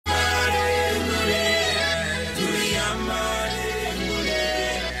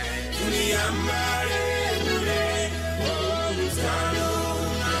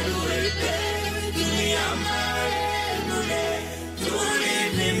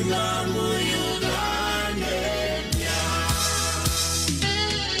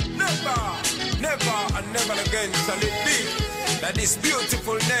eventually be that this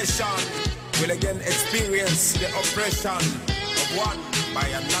beautiful nation will again experience the oppression of one by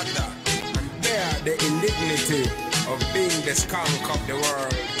another and bear the indignity of being the skunk of the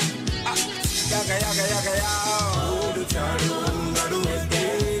world. Yaga yaga yaga yaga.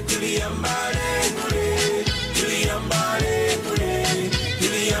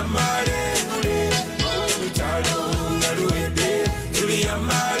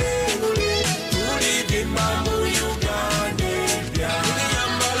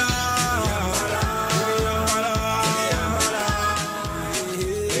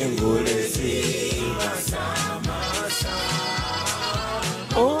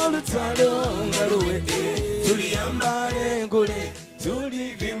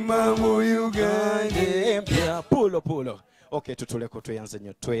 Pulo. Okay, tutuleko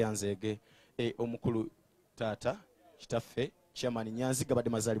tweyanzege omukulu tata kitaffe chairman Nyanzi gabadde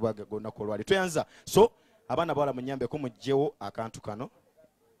mazalibwa ge gonna kolwali tweyanza so abaana bawala munyambe ko mujjewo akantu kano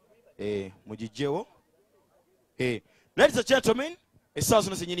mujijjewo ladies and gentlemen esaawa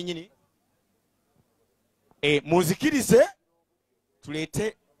zino nyini muzikirize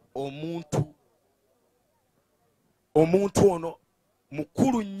tulete omuntu ono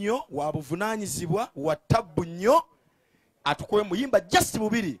mukulu nnyo wa buvunaanyizibwa wa tabbu nnyo atukoye muyimba just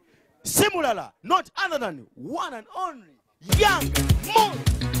bubiri simulala not other than one and only Young Mo.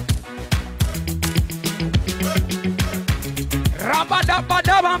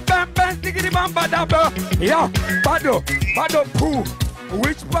 Yeah, bado poo.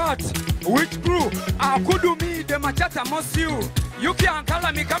 Which part? Which crew? I could do me the machata most you can't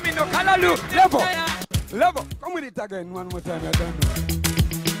color me coming no color level. Come with it again one more time. I don't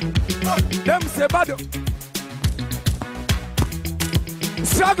know. Them say bado.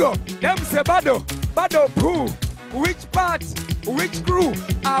 Struggle. Them say bado poo. Which part? Which crew?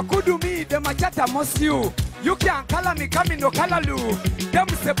 I could do me the machata most you can't color me coming no color them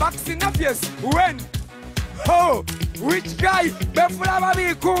say vaccine obvious when oh which guy before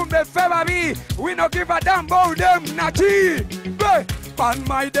baby kumbe baby we no give a damn about them nachi ban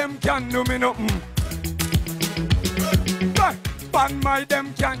my them can do me nothing ban my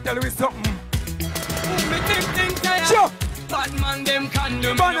them can't tell me something me think sure bad man them can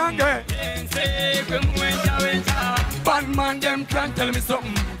do me nothing bad man them can't tell me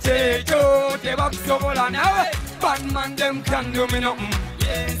something say yo the box of all now bad man them can do me nothing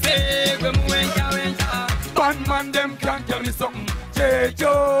bad man them can't tell me something say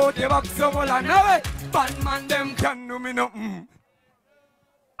yo the box of all now bad man them can do me nothing.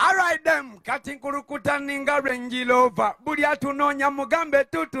 Alright them kati nkurukuta ninga Range Rover buli atunonya mugambe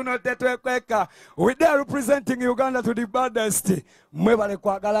tutuno tetwekweka we there representing Uganda to the baddest mwebale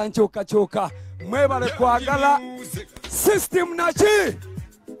kwagala nchoka mwebale kwagala system nachi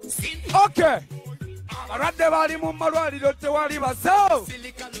okay aradde bali mu malwaliro tewali basawo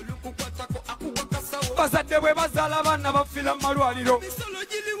bazadde bwe bazala abaana bafira mu malwaliro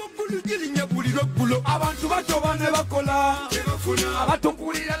abantu batoba ne bakola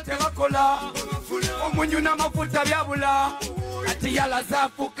abatukulira tebakola omunyu n'amafuta byabula ati yala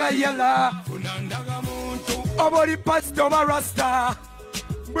zaafuuka yala oboli pasito oba rasta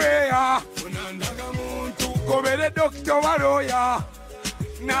bweya gobere dokita oba looya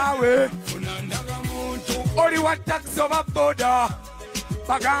naawe oli wa taxi oba boda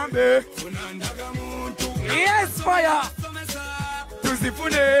bagambe yes fire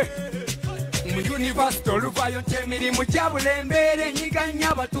tuzifune mu university oluvayo ntemirimu gyabulembeera enyiganya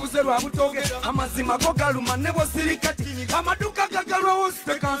abatuuze lwa butoge amazima go galuma ne bosirikati amaduka gagalwawo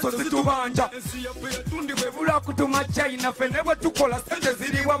sitekanso zitubanja ensi yaffe yatundibwa ebula kutuma china ffe ne bwe tukola sente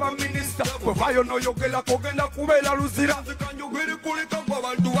ziriwa baminisita bwevayo n'oyogera kogenda kubeera luzira nzikanyogere kuleka gwa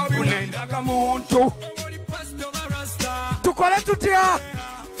abantu babunendaga muntu tukole tutya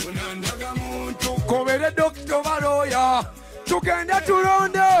unandaga muntu kobere dokita oba looya tugende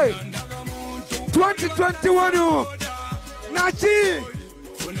tulonde 2021 nachi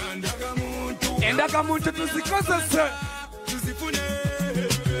endaga muntu tuzikozese tuzifune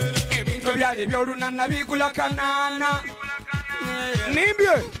ebintu byali byolunana bigula kanana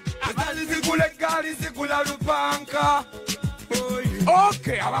nimbye azali zigula egaali zigula lupanka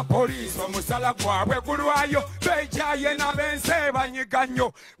okay abapoliisi omusala gwabwe gulwayo bejaye n'abense banyiga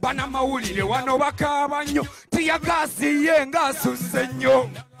nnyo banamawulire wano bakaaba nnyo tiyagaasi ye ng'asuzze nnyo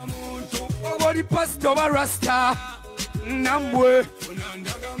oba oli pasito oba rasta nammwe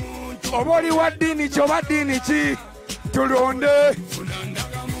oba oli wa ddiini ki oba ddiini ki tulonde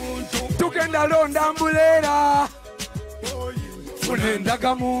tugenda londa mbuleera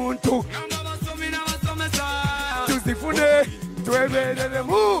funendaga muntu tuzifune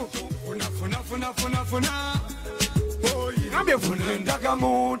twebereremu funa ngambye funa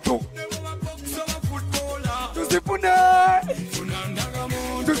endagamuntu tuzifune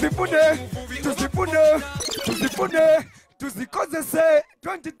tuzikozese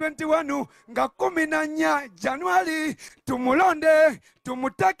 2021 nga 14 January tumulonde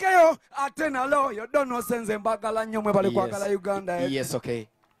tumutekeyo ate nalo yodono senze mbagala nnyo mwe bali kwagala Uganda. Yes, okay.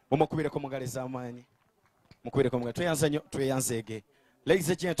 Mumukubireko mugale z'amaanyi. Mukubireko mugale tweyanze nnyo tweyanzeege. Ladies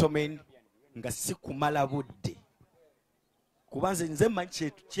and gentlemen, nga si kumala budde. Kubanze nze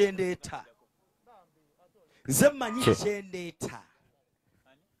manyi kyendeeta. Nze manyi kyendeeta.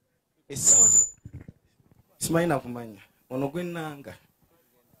 Simanyi nakumanya. Ono gwennanga.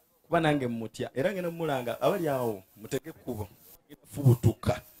 Kuba nange mmutya. Era ngena mulanga abali awo mutege ekkubo.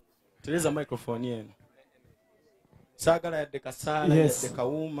 Fubutuka. Tereza microphone yenu. Saagala yadde kasaala yadde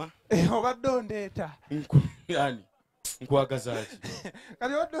kawuuma. Obadde ondeeta. Yani. Nkwagaza ki?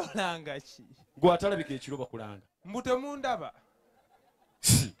 Kati odolanga ki? Gwe atalabika ekiro bakulanga. Mbute mundaba.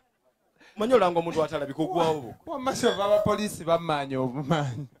 Manyi olanga omuntu atalabika ogwawo. Wamaaso b'abapoliisi bamaanyi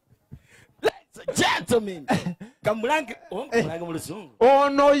obumaanyi. Gentlemen, kamulange mu Luzungu.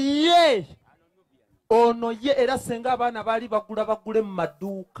 Ono ye era senga abaana baali bagule mu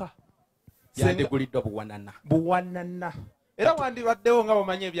maduuka. Yandiguliddwa buwanana. Era wandibaddewo nga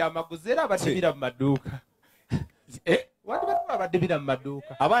bamanye ebyamaguzi era badibira mu maduuka. Wandibaddewo abadibira mu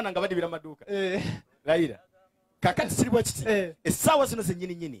maduuka. Abaana nga badibira mu maduuka. Raira. Kakati siribwa kiti. Essaawa zino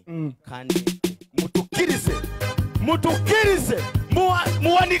zennyini kandi mutukirize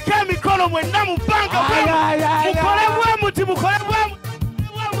muwanike emikono mwenna mu bbanga mukole bwe muti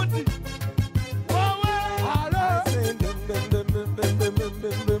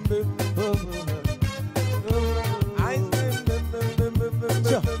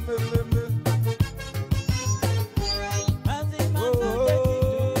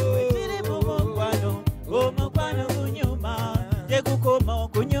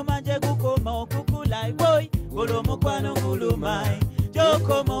Mukwano ngulumai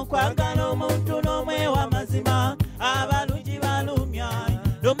Jokomo kwagala omuntu n'omwewa mazima abalungi balumyai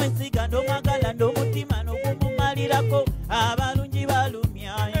Domesiga ndomwagala ndomutima n'ogumumalirako abalungi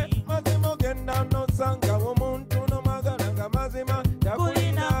balumyai Mazima ogenda nosanga omuntu n'omwagala nga mazima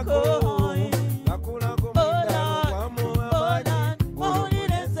kulinako gakulako mundalo kwamu amaanyi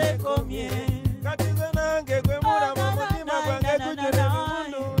mawulire nsekomye kati ze nange gwe mulaba omutima gwange gujjula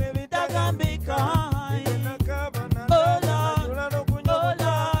ebiwundu ebitagambika.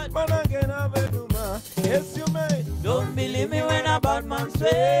 Don't believe me when a bad man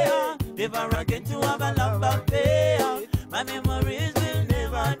swear. Never again to have a love affair. My memories will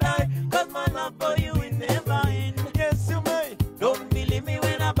never die, cause my love for you will never end. Yes, you may. Don't believe me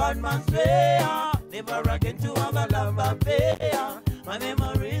when a bad man swear. Never again to have a love affair. My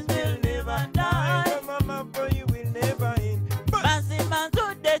memories will never die. My love for you will never end. Basi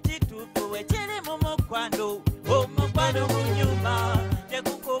manzude chitupu wechiri mumukwano. Omukwano munyuma.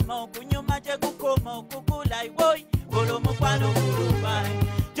 Chekukoma okunyuma chekukoma okukula iwoi. Olo mukwano mulumai.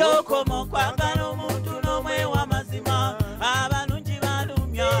 Jokomo kwagala omuntu n'omwewa mazima abalungi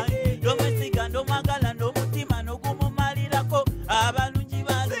balumyai domesiga ndomwagala n'omutima n'ogumumalirako abalungi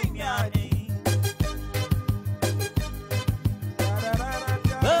balumyai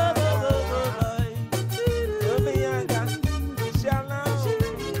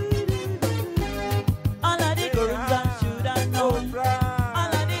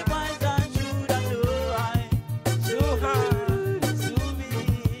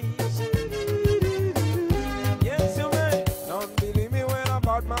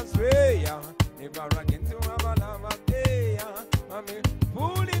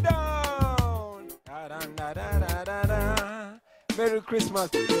Merry Christmas.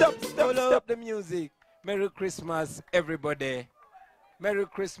 Stop the music. Merry Christmas, everybody. Merry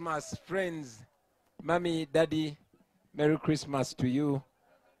Christmas, friends. Mommy, Daddy, Merry Christmas to you.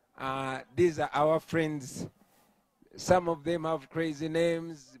 These are our friends. Some of them have crazy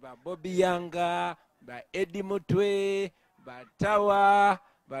names. Bobi Yanga, Eddie Mutwe, Tawa,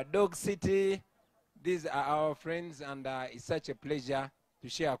 Dog City. These are our friends, and it's such a pleasure to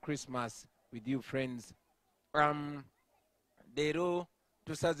share Christmas with you, friends. Dero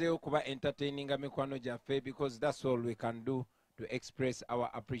tusazeyo kuba entertaining mikwano jaffe because that's all we can do to express our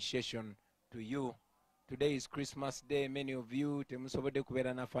appreciation to you. Today is Christmas Day. Many of you temusobode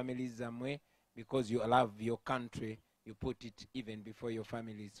kubeera na families zamwe because you love your country. You put it even before your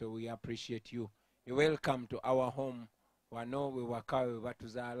family. So we appreciate you. You're welcome to our home. Wano we wakawe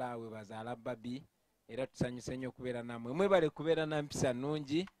batuzaala we bazaala babi. Era tusanyuse nnyo kubeera namwe. Mwebale kubeera na mpisa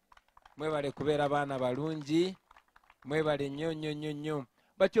nnungi. Mwebale kubeera baana balungi. Mwebale nnyo.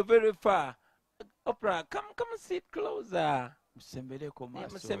 But you're very far. Oprah, come sit closer. Musembereko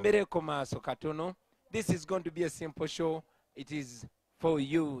maaso. Musembereko maaso katono. This is going to be a simple show. It is for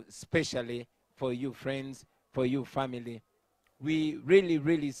you, especially for you friends, for you family. We really,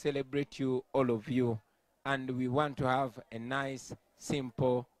 really celebrate you, all of you. And we want to have a nice,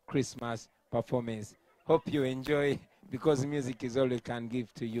 simple Christmas performance. Hope you enjoy, because music is all we can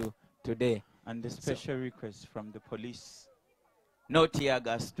give to you today. And a special request from the police. No tear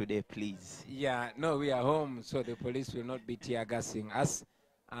gas today, please. Yeah, no, we are home, so the police will not be tear gassing us.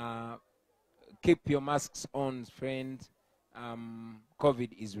 Keep your masks on, friends. COVID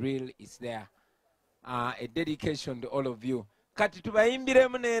is real, it's there. A dedication to all of you. Kati tubaimbire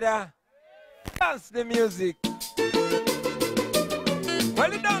munera. Dance the music.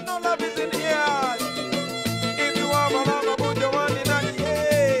 Well, you don't know love is in here. If you have a love about the one in the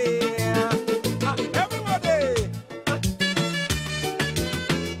air. Everybody.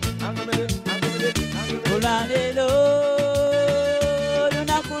 Olalelo,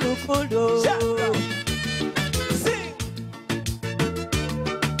 lunakulukulu. Sing.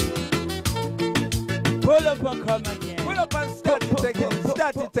 Pull up and come again. Pull up and start it again.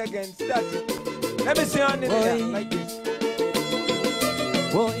 Start it again. Start it. Let me see on in there like this.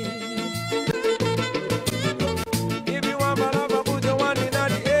 Boy. If you want my love, put the one in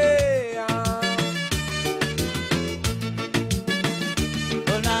the air.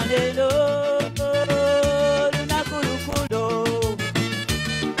 Olalelo, lunakulukulu.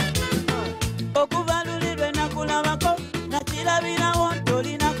 Okuvalulirwe nakulabako, nakirabira wonto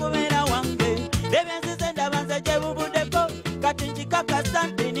linakubera wange. Ebyenzize ndabanza gye bubudeko, kati nkikakasa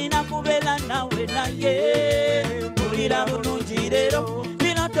nti ninakubera nawe naye. Mpulira bulungi leero,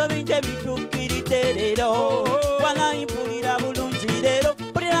 binoto bingi bituukiridde leero. Walayi mpulira bulungi leero,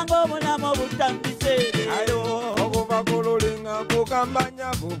 mpulira ng'obulamu obutambise leero. Okuva ku lulinga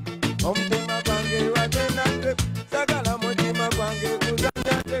kukambanyako, omutima gwange watendatepu, sagala mutima gwange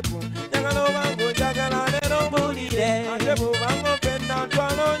kuzanya tepu, njagala obanga onjagala leero Mpulire, ate bw'obanga ofenna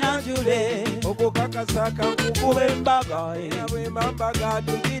ntwalo nanjule, okukakasa kankukube kuba embaga, era bwemba mbaga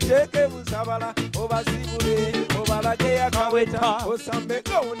tugiteeke busabala obasibule obalage yakaweta osambe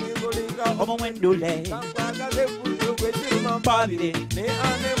gawunibulinga omumwendule, kakwagaze buzo gwe kirima mpabire. ne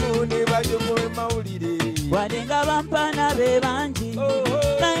anemu ne bajogowe mawulire Wadde nga bampaana be bangi,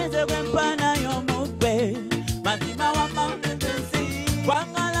 naye nze gwe mpaana y'omugbe. Mazima wamma nsi,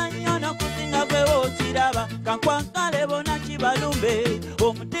 kwagala nnyo n'okusinga gwe wookiraba. Kankwagale bonna kibalumbe,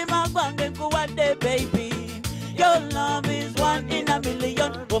 omutima gwange nkuwadde baby. Your love is one in a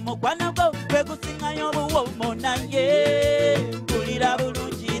million. Omukwano gwo gwe gusingayo obuwomo naye. Mpulira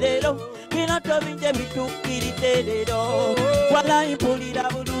bulungi leero, binoto bingi bituukiridde leero. Walayi mpulira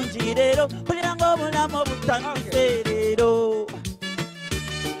bulungi leero, mpulira ng'obulamu obutandise leero.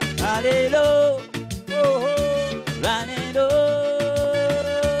 Laleero, laleero,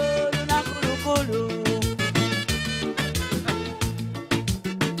 lunakulukulu.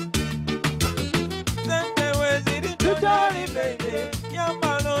 sente weziri tutali baby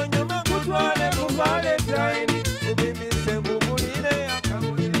yambala onyume kutwale ku valentine kubimise nkugulire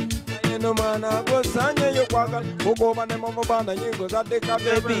akawulire naye n'omwana gosanyeyo kwagala kugoba ne momubanda nyingo zaddeka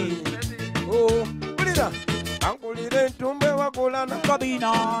bebi bulira ankulire entumbe wakulana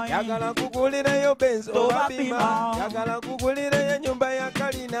Babina, yagala kugulireyo benzi oba bima Bima. yagala kugulireyo ennyumba ya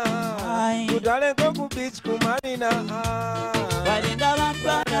kalina Aye. tutaleko ku beach ku marina wadde nga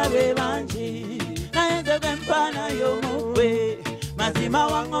bampaana be bangi, naye nze gwe mpaana y'omugbe. Mazima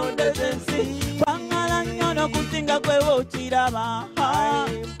waŋŋondeze ensi, kwagala nnyo n'okusinga gwe wookiraba.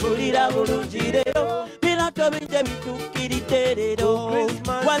 Mpulira bulungi leero, binoto bingi bituukiridde leero.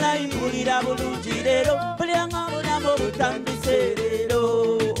 Walayi mpulira bulungi leero, mpulira ng'obulamu obutandise leero.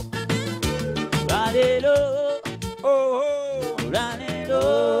 Laleero, laleero,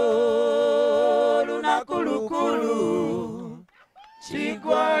 lunakulukulu.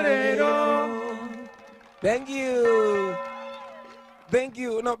 Chigwa lero. Thank you. Thank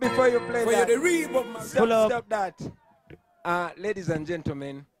you. No, before you play For you that, the reverb, man. stop that. Ladies and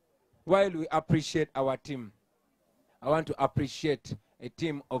gentlemen, while we appreciate our team, I want to appreciate a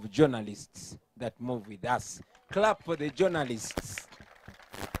team of journalists that move with us. Clap for the journalists.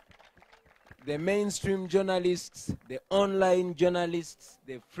 The mainstream journalists, the online journalists,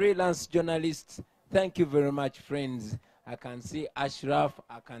 the freelance journalists. Thank you very much, friends. I can see Ashraf,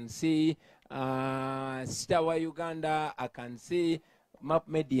 I can see Stawa Uganda, I can see Map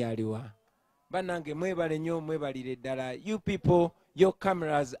Media Liwa. Banange mwebale nyo mwebalire ddala. You people, your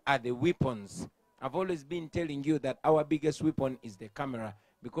cameras are the weapons. I've always been telling you that our biggest weapon is the camera,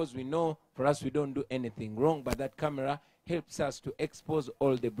 because we know for us we don't do anything wrong, but that camera helps us to expose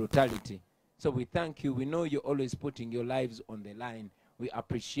all the brutality. So we thank you. We know you're always putting your lives on the line. We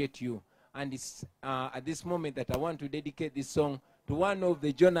appreciate you. And it's at this moment that I want to dedicate this song to one of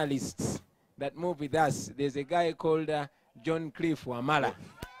the journalists that move with us. There's a guy called John Cliff Wamala.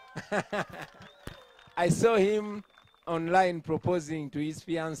 I saw him online proposing to his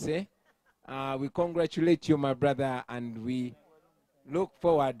fiancée. We congratulate you, my brother, and we look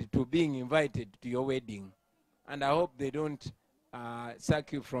forward to being invited to your wedding. And I hope they don't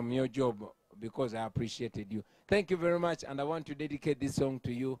sack you from your job, because I appreciated you. Thank you very much, and I want to dedicate this song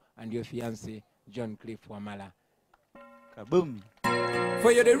to you and your fiancé, John Cliff Wamala. Kaboom.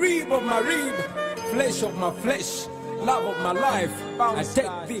 For you're the rib of my rib, flesh of my flesh, love of my life. I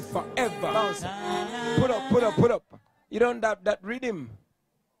take thee forever. Bounce. Put up, put up, put up. You don't have that rhythm.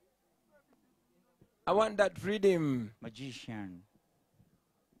 I want that rhythm. Magician.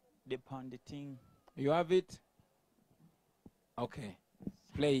 The pound the thing. You have it? Okay.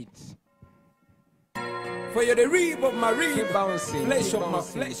 Play it. For you're the rib of my rib, Keep bouncing. flesh Keep of my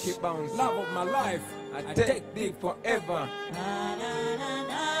bouncing. flesh, Keep bouncing. love of my life. I take thee forever.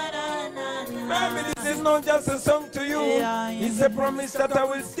 Baby, this is not just a song to you. It's a promise that I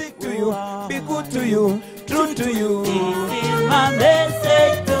will stick to you, be good to you, true to you. This is my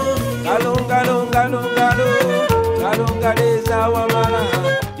message to you. Galong, galong, galong, galong. Galong, galeza,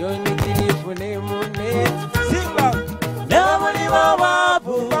 wamala. Join me till you fune mune. Sing back. Never believe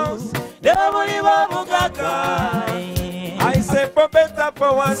wabu. Never believe wabu kakai. I say for better,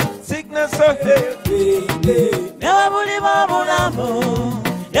 for worse, sickness or health. Never believe wabu namu.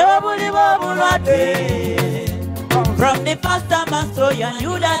 Never believe wabu late. From the first time I saw you, I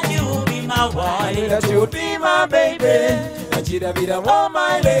knew that you would be my wife. That you be my baby. Achira vida wa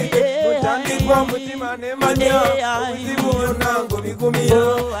my lady. Mutangi kwa mutima ne manya. Uzimu nangu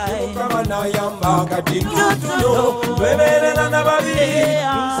bigumio. Kama na yamba kati tutuno. Wemere na babiri.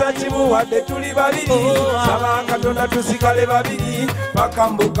 Tusachimu wade tuli babiri. Saba katonda tusikale babiri.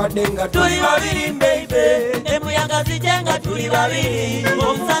 Bakambuka denga tuli babiri baby. Emuyaga zijenga tuli babiri.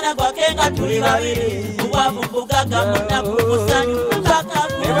 Omusana kwa kenga tuli babiri. Wabu bugaga muna kukusanyu mpaka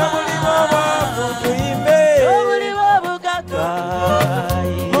kuwa. Never believe wabu tuimbe.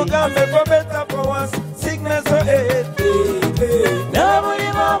 Mugambe for better for once, sickness or health. Never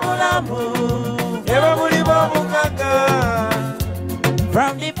believe wabu. Never believe wabu kaka.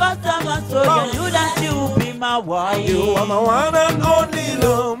 From the first time I saw you, I knew that you would be my wife. You are my one and only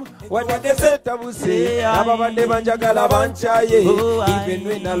love. What did they say to say? Ababande banjagala banchaye. Even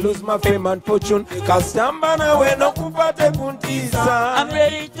when I lose my fame and fortune, Kastambana when no kupate kuntisa. I'm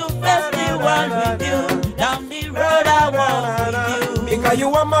ready to face the world with you. Down the road I walk with you. Because you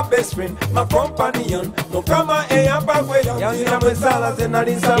are my best friend, my companion. No kama eyamba kwe yanzira mwesala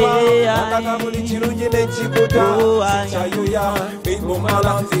zenalisaba. Nataka muli chirunji nechikuta. Chayuya, bimbo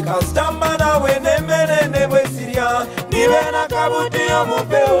malanzi. Kastambana wenemene nebwesiria. Nibena kabuti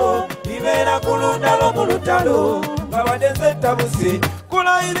omupeo. Nibena kulutalo kulutalo. Babade zetabusi.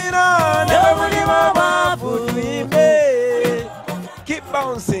 Kulairira. Never believe wabu tuimbe. Keep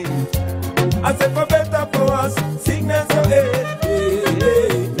bouncing. I said for better for us, sickness or health.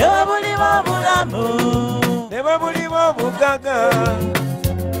 Never believe wabu. Never believe wabu gaga.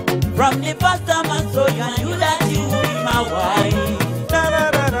 From the first time I saw you, I knew that you would be my wife. Na na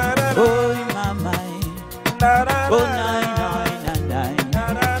na na na. Oh, in my mind. Na na Oh, na. nine.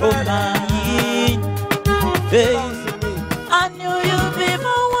 Oh, nine. Hey, I knew you'd be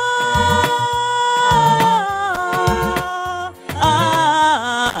my wife.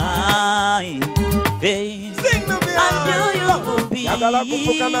 Hey, Sing to me. I knew you would be. Yagala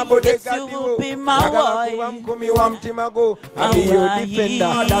kufuka na bodega Yes, you diwo. would be my Yagala kuwa wife. mkumi wa mtimago. Abi yo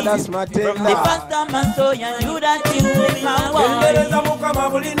defender, dada's my From the tender. first time I saw you, I knew that you would be my wife. Endeleza mukama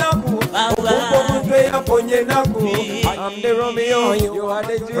buli naku. Uko mutwe yaponye naku. I am the Romeo, you are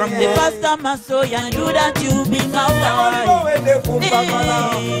the Juliet. From the first time I saw you, I knew that you would be my wife. Wende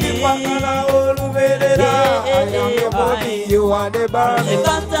kumpakala, ipakala oluberera. I am the Bobi, you are the The Barney.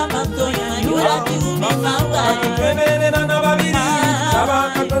 first time I saw you, I knew that you would be my wife. Twemerera na babiri,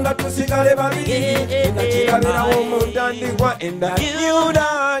 saba katonda tusigale babiri. Inachirabira omutandikwa, and I knew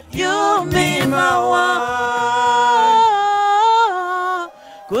that You be my wife.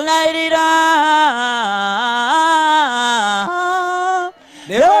 Kulairira.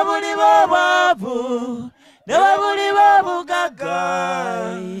 Never believe wabu. Never believe wabu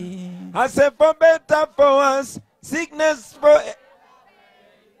gagai. I said for better for us, sickness for.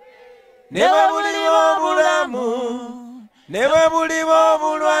 Never believe obulamu, never believe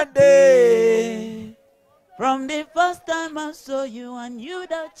obulwadde. From the first time I saw you, I knew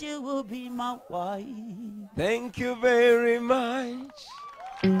that you would be my wife. Thank you very much.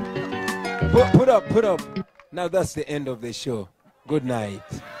 Put up. Now that's the end of the show. Good night.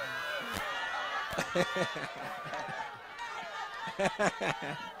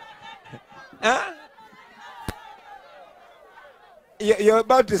 Huh? You're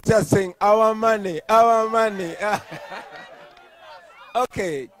about to start saying, our money.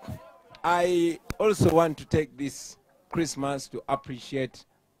 Okay. I also want to take this Christmas to appreciate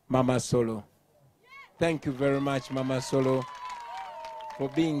Mama Solo. Thank you very much, Mama Solo, for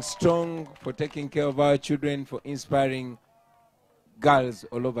being strong, for taking care of our children, for inspiring girls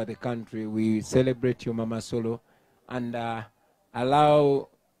all over the country. We celebrate you, Mama Solo, and allow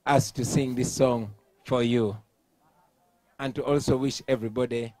us to sing this song for you, and to also wish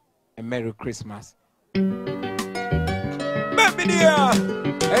everybody a Merry Christmas. Baby dear,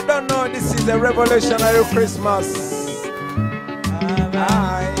 I don't know, this is a revolutionary Christmas.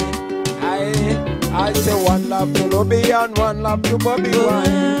 I say one love to Bobi and one love to Bobi.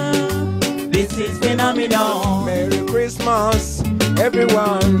 This is phenomenal. Merry Christmas,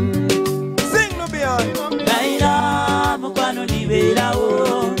 everyone. Sing Nubian. Naira mukwano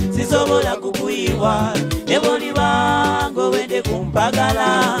niberawo sisobola kukuyiwa eboli bango wende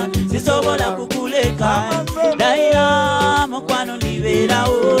kumpagala sisobola kukuleka. Naira mukwano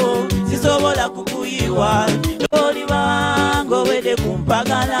niberawo sisobola kukuyiwa eboli bango wende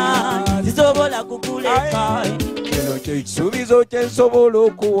kumpagala sisobola kukuleka. Ekisuubizo kye nsobola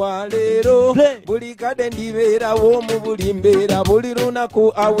okuwa leero buli kadde ndibeerawo mu buli mbeera buli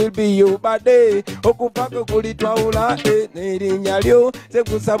lunaku I will be your buddy okupako kulitwawula n'erinnya lyo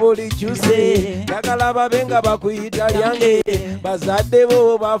zekusaba olikyuse njagala babe nga bakuyita lyange bazadde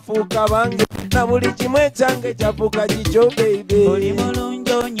bo bafuuka bange na buli kimu ekyange kyafuuka kikyo baby. Oli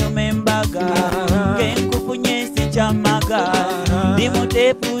mulungi onyuma embaga ngenkufunye sikyamaga ndi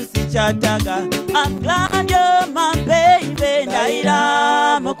muteefu sikyataga. I'm glad you're my baby.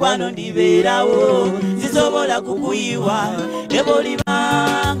 Naira mukwano ndibeerawo sisobola kukuyiwa eboli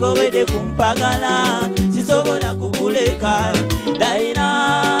bango wede kumpagala sisobola kukuleka.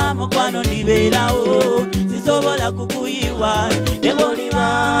 Naira mukwano ndibeerawo sisobola kukuyiwa eboli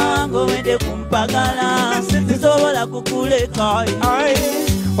bango wede kumpagala sisobola kukuleka.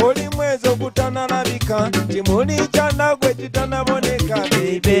 Oli mwezi ogutanalabika kimuli kyandagwe kitanaboneka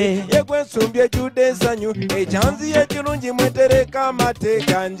bebe yegwe nsumbye ejjudde ensanyu ekyanzi ekirungi mwetereka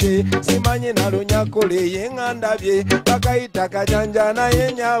amateeka nje simanyi nalonyakole ye nga ndabye bakayita kajanja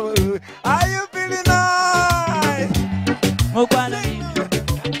naye nyawo. Are you feeling nice? Mukwano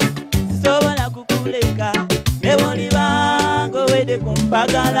sisobola kukuleka eboli bango wede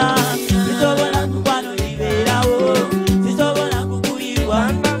kumpagala sisobola mukwano nibeerawo sisobola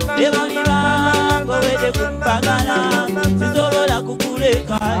kukuyiwa eboli bango wede kumpagala sisobola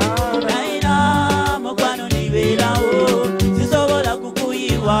kukuleka. Naira mukwano nibeerawo sisobola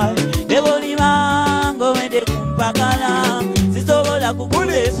kukuyiwa eboli bango wede kumpagala sisobola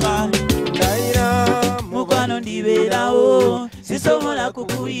kukuleka. Naira mukwano ndibeerawo sisobola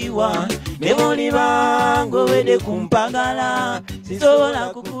kukuyiwa eboli bango wede kumpagala sisobola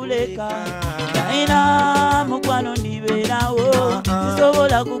kukuleka. Naira mukwano ndibeerawo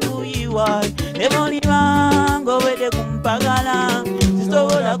sisobola kukuyiwa eboli bango wede kumpagala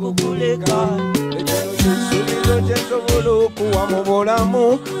sisobola kukuleka. Ekisuubizo kye nsobola okuwa mu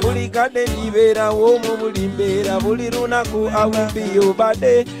bulamu buli kadde ndibeerawo mu buli mbeera buli lunaku I will be your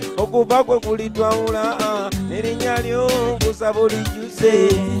buddy okuva kwe kulitwawula n'erinnya lyo kusaba olijjuse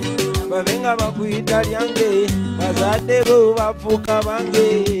babe nga bakuyita lyange bazadde bo bafuuka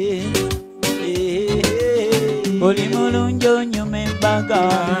bange. Oli mulungi onyuma embaga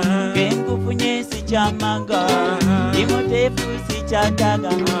ngenkufunye sikyamaga ndi muteefu sikyataga.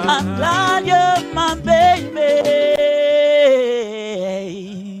 I'm glad you're my baby.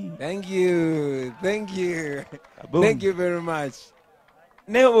 Thank you. Thank you very much.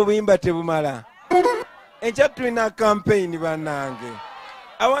 Ne obuyimba tebumala. Enkya tulina campaign bannange.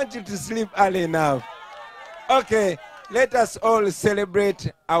 I want you to sleep early enough. Okay, let us all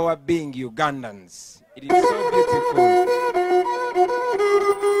celebrate our being Ugandans. It is so beautiful.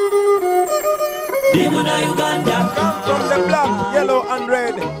 Uganda. Come from the black, yellow and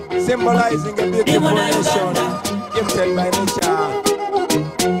red, symbolizing a beautiful nation, gifted by nature.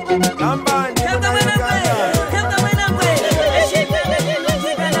 Come on, Uganda.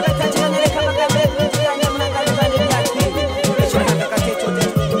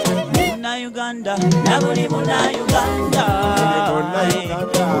 Uganda, nabuli muna Uganda,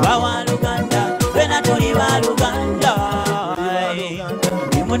 bawa Uganda, bena tuli ba Uganda,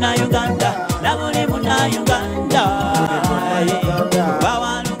 muna Uganda, nabuli muna Uganda,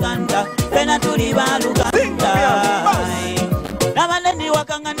 bawa Uganda, bena tuli ba Uganda, nabane ndi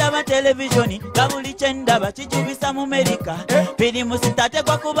wakanga televisioni gabuli kyendaba kijubisa mu Amerika firimu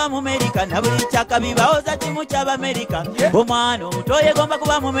sitatekwa kuba mu Amerika na buli kyakabibawoza kimu ky'Abamerika omwana omuto yegomba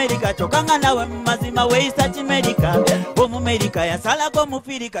kuba mu Amerika kyokanga nawe mu mazima weeyisa kimerika Omumerika yasalako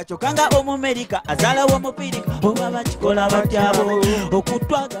omufirika kyokanga Omumerika azalawo omufirika oba bakikola batyabo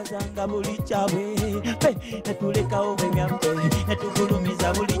okutwagazanga buli kyabwe netulekawo ebyaffe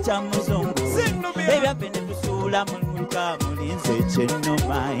netugulumiza buli kya muzungu ebyaffe netusuula mulumuka mulinze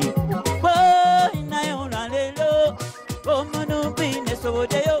ekyennomayi naye olwaleero omunubi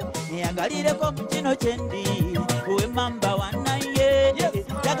nesoboddeyo neyagalireko mu kino kyendi owemamba wanaye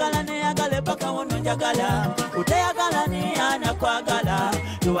njagala neyagale paka wono njagala uteyagala neyanakwagala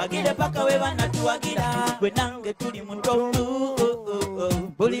tuwagire paka we bana tuwagira gwe nange tuli mutomu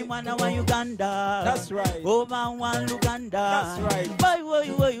buli mwana wa Uganda oba wa Luganda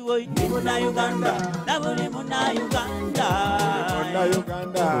woy ndi muna Uganda na buli muna Uganda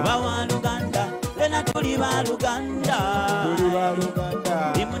oba wa Luganda tena tuli ba Luganda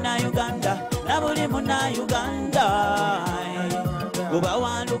ndi muna Uganda na buli muna Uganda oba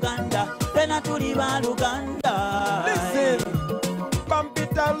wa Luganda tena tuli ba Luganda.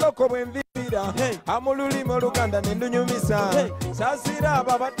 Pampita loko bwenvira amululimo Luganda nendunyumisa sasira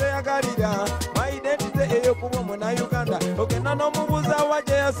ababateyagalira my identity eyokuba muna Uganda ogenda n'omubuuza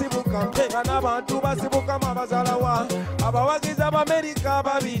waje yasibuka n'abantu basibuka abazalawa abawagizi Abamerika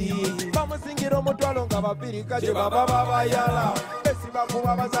babiri bamusingira omutwalo nga babirika gye baba babayala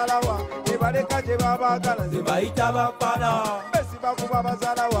besibakuba abazalawa ne baleka gye babagala nze bayita bapala besibakuba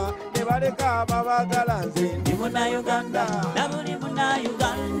abazalawa ne baleka ababagala nze ndi muna Uganda na buli muna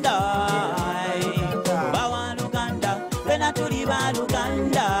Uganda bawa Luganda pena tuli ba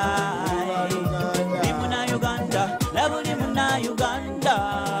Luganda ndi muna Uganda na buli muna Uganda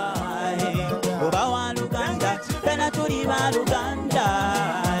bawa Luganda pena tuli ba Luganda.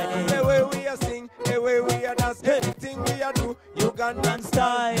 The way we are sing, the way we are dance, everything we are do Ugandan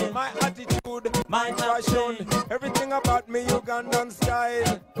style. My attitude, my fashion, everything about me Ugandan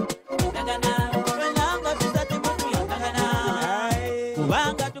style.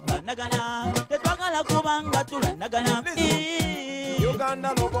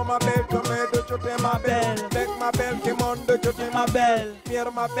 Uganda logo ma belle, tomato chote ma belle, bec ma belle, timondo chote ma belle,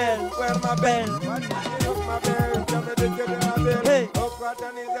 pierre ma belle, wear ma belle, ma belle, tomato chote ma belle,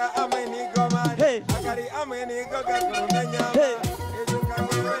 okwataniza ameni goma, akari ameni goga kurumenya,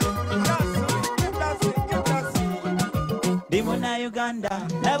 Di muna Uganda,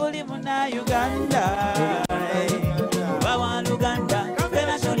 nabuli muna Uganda, bawa Luganda,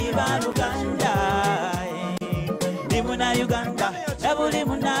 pena tuli ba Luganda. Di muna Uganda, nabuli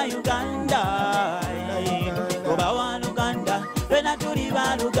muna Uganda, bawa Luganda, pena tuli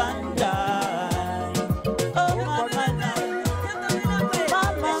ba Luganda. Oh mama, Uganda,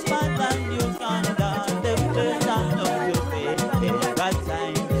 the first time of your face, bad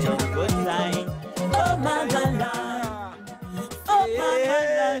time, good time. Oh mama.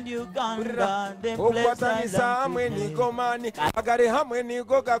 Uganda, okwatanisa hamwe nigomani agari hamwe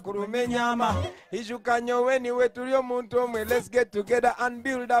nigoga kurumenyama ijukanyo weni wetuli omuntu omwe. Let's get together and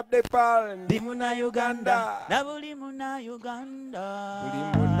build up the pearl. Ndi muna Uganda na buli muna Uganda.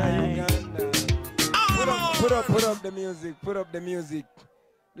 Put up the music, put up the music.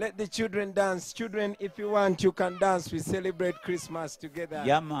 Let the children dance. Children, if you want, you can dance. We celebrate Christmas together.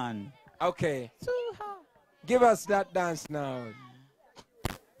 Yeah, man. Okay. Give us that dance now.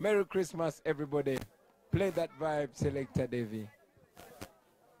 Merry Christmas, everybody. Play that vibe, Selector Davy.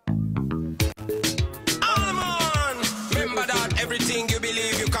 Remember that everything you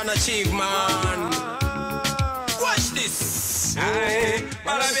believe you can achieve, man. Watch this.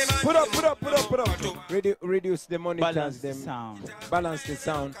 Put up. Reduce the monitors. Balance the sound. Balance the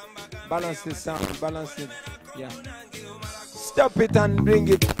sound. Balance the sound. Balance it. Yeah. Stop it and bring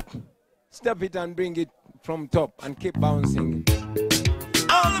it. Stop it and bring it from top and keep bouncing.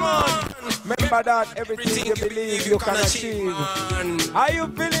 Remember that everything you believe you can achieve. Are you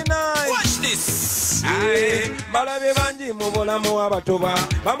feeling nice? Watch this. Balabe banji mubolamu abatoba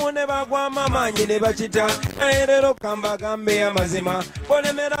bamune bagwama manyi ne bakita erero kamba gambe amazima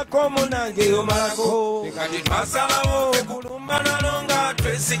bolemerako munange omalako kati twasalawo kulumba nalonga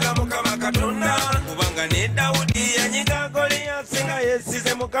twesiga mukama katonda kubanga ne Dawudi yanyiga Goliath nga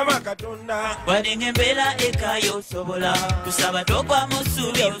yesize mukama katonda walinga embeera ekayo osobola tusaba togwa mu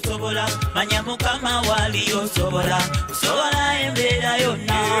ssuubi osobola manya mukama wali osobola embeera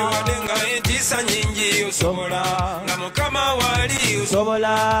yonna wadenga entiisa nyingi osobola nga mukama wali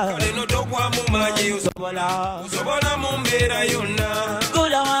osobola kale notogwa mu manyi osobola mu mbeera yonna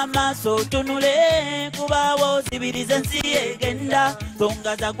gula w'amaaso tunule kubawo ozibiriza ensi egenda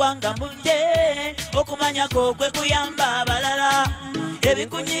nsonga za ggwanga mujje okumanyako kwe kuyamba abalala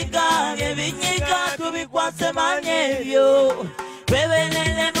ebikunyiga ebinyiga tubikwase manye ebyo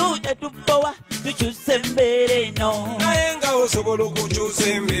twebeerere mujje tupowa tukyuse embeera eno naye nga osobola okukyusa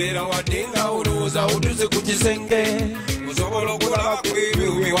embeera wadde nga olowooza otuze ku kisenge osobola okulaba ku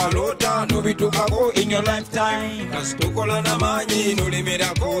ebyo byewaloota nobituukako in your lifetime kasi tukola n'amaanyi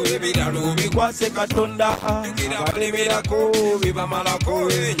nolemerako ebirala obikwase katonda njogera balemerako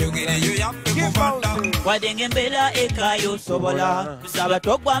bibamalako enjogera eyo yaffe kufanda wadde ng'embeera ekayo osobola kusaba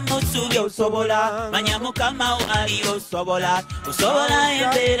togwa mu ssuubi osobola manya mukama wo ali osobola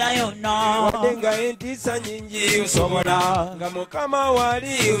embeera yonna wadde nga entiisa nyingi osobola nga mukama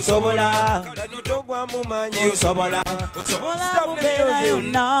wali osobola kale notogwa mu maanyi osobola mu mbeera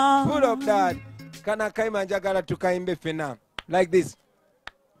yonna. Full of that. Kana kaima njagala tukaimbe fena like this.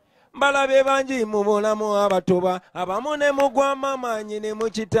 Mbalabe banji mu bulamu abatoba abamu ne mugwama maanyi ne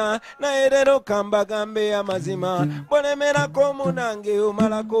mukita naye leero kambagambe amazima bolemerako munange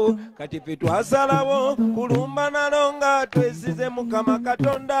omalako kati ffe twasalawo kulumba nalo nga twesize mukama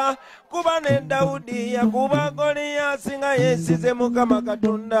katonda kuba ne Dawudi yakuba Goliyasi nga yesize mukama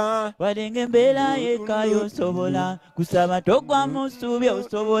katonda wadde ng'embeera yekayo osobola kusaba togwa mu ssuubi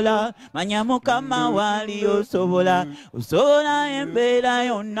osobola manya mukama waali osobola embeera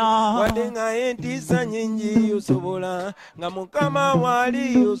yonna wadde nga entiisa nyingi osobola nga mukama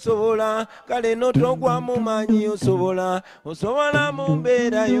waali osobola kale notogwa mu maanyi osobola mu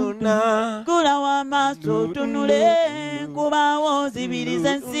mbeera yonna gula w'amaaso tunule kubawo zibiriza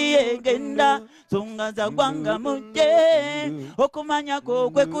ensi egenda nsonga za ggwanga mujje okumanyako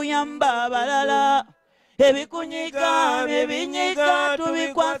kwe kuyamba abalala ebikunyiga ebinyiga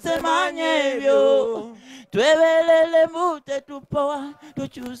tubikwase manye ebyo twebeerere mute tupowa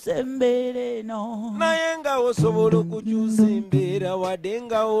tukyuse embeera eno naye nga osobola okukyusa embeera wadde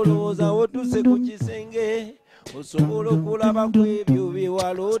nga olowooza otuse ku kisenge osobola okulaba ku ebyo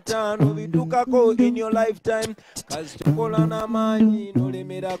byewaloota nobituukako in your lifetime kasi tukola n'amaanyi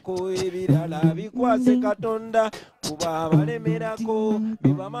nolemerako ebirala bikwase katonda kuba abalemerako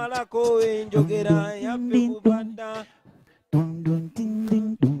bibamalako enjogera yaffe kubadda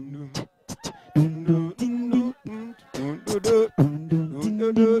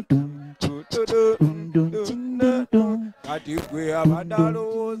kati gwe abadde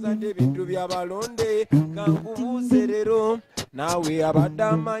alowooza nti ebintu byabalonde kankubuuse leero naawe abadde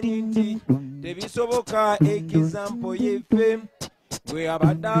amanyi nti tebisoboka ekizampo yeffe gwe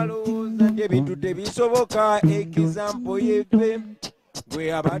abadde alowooza nti ebintu tebisoboka ekizampo yeffe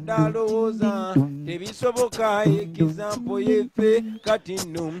gwe abadde alowooza tebisoboka ekizampo yeffe kati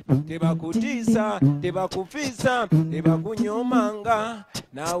nno tebakutiisa tebakufiisa tebakunyomanga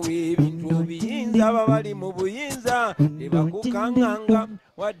naawe ebintu obiyinza ababali mu buyinza tebakukaŋŋanga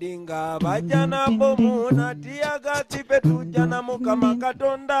wadde nga bajja nabomu natiyagati fe tujja na mukama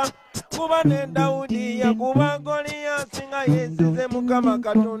katonda kuba ne Dawudi yakuba Goliyasi nga yesize mukama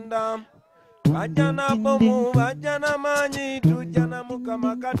katonda bajja nabomu bajja n'amaanyi tujja na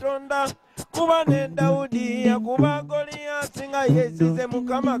mukama katonda kuba ne Dawudi yakuba Goliyasi nga yesize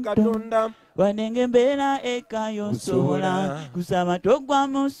mukama katonda wadde ng'embeera ekayo osobola kusaba togwa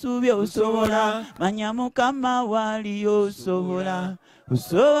mu ssuubi osobola manya mukama waali osobola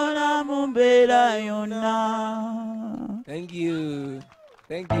mu mbeera yonna. Thank you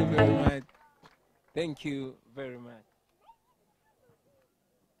very much. Thank you very much.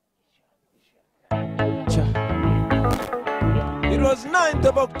 It was 9th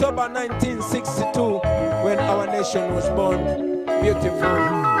of October 1962 when our nation was born, beautiful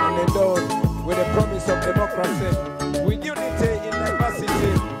and endowed with the promise of democracy, with unity in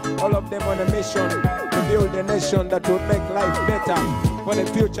diversity, all of them on a mission to build a nation that would make life better for the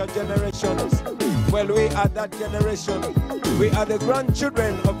future generations. Well, we are that generation. We are the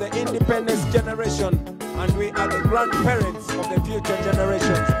grandchildren of the independence generation, and we are the grandparents of the future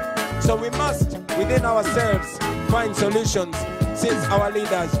generations. So we must, within ourselves, find solutions, since our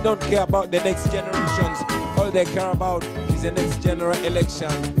leaders don't care about the next generations. All they care about is the next general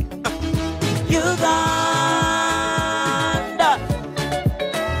election. Uganda,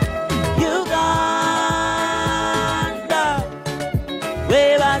 Uganda,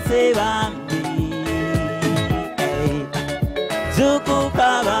 weba se bambi,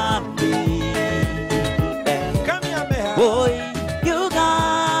 zukuka bambi, Come here, Meha. boy, Uganda,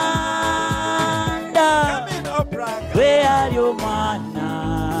 Come in, Oprah. where are you, man?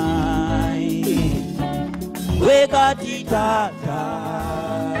 Wake up, tata.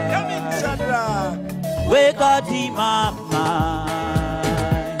 Come in, Shadrach. Wake up, mama.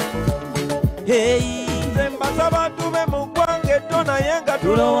 Hey, Zemba Nsaba tube mu ggwanga etto naye nga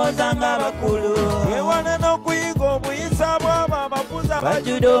tulowooza ng'abakulu twewane n'okuyiga obuyisa bw'abo abafuza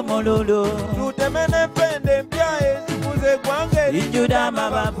bajjudde omululu tuteme n'empende empya ezikuza eggwanga lijjudde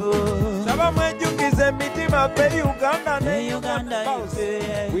amabavu saba mwenjukiza emitima ffe Uganda ne Uganda ife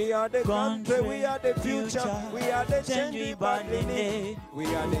We are the country, we are the future, we are the change we badly need. We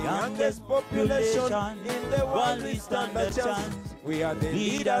are the youngest population in the world, we stand a chance. We are the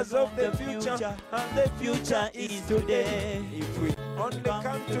leaders of the future, and the future is today. If we only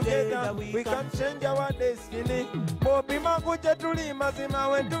come together, we can change our destiny. Bobi makuche tuli mazima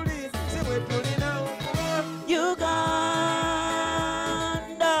we tuli, siwe tuli na Uganda,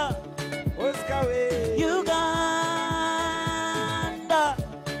 Oscar we Uganda,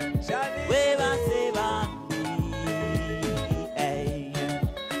 Weba sebambi,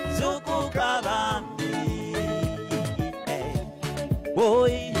 Zukuka bambi,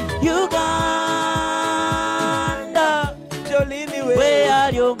 boy Uganda, Jolini we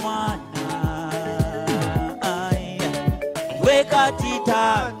are your mwana, weka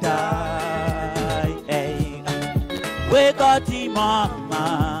titata, weka ti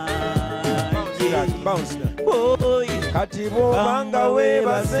mama, bounce boy. Kati bw'obanga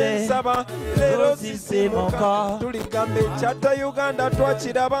weebase nsaba leero sisimuka tuligambe ekyatta Uganda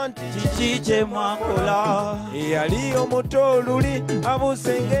twakiraba nti kiki kye mwakola eyali omuto oluli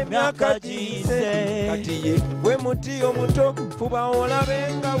abuse ng'emyaka giyise kati ye gwe muti omuto fuba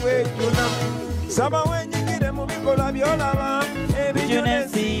olabe nga weejuna saba wenyigire mu bikolwa by'olaba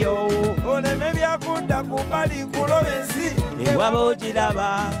ebijunensi yo oleme byakudda ku mbali kuloba ensi ewaba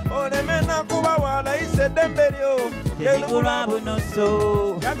ogiraba oleme nakuba walayise eddembe lyo ebikulwa bunoso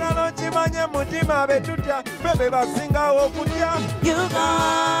yagala okimanye mutima betutya be be basingawo okutya Uganda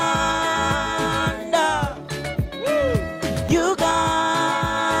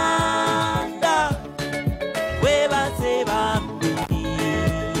Uganda webase bambi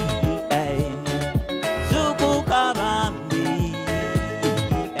zukuka bambi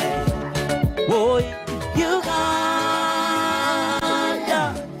boy Uganda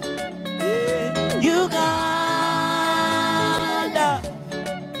Uganda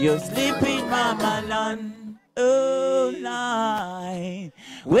you're sleeping mama land oh night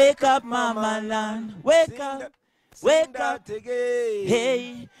wake up mama land wake up wake up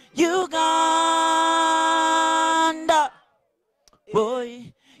hey Uganda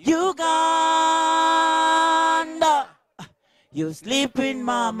boy Uganda you sleeping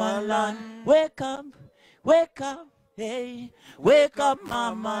mama land wake up hey wake up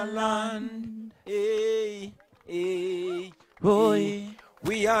mama land hey hey boy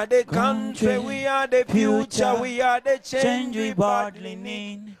we are the country, we are the future, we are the change we badly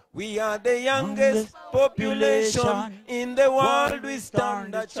need. We are the youngest population in the world, we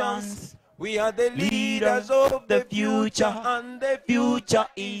stand a chance. We are the leaders of the future, and the future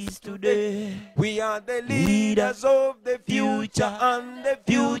is today. We are the leaders of the future, and the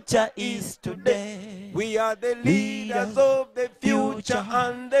future is today. We are the leaders of the future,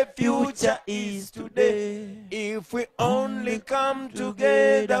 and the future is today. If we only come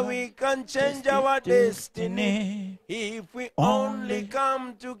together, we can change our destiny. If we only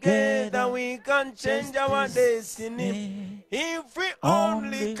come together, we can change our destiny. If we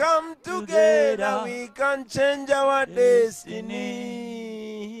only come together, we can change our destiny.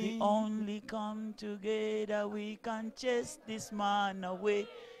 We only come together, we can chase this man away.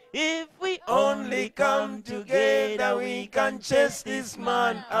 If we only come together, we can chase this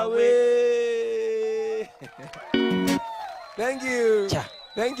man away. Thank you.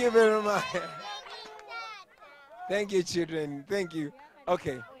 Thank you very much. Thank you, children. Thank you.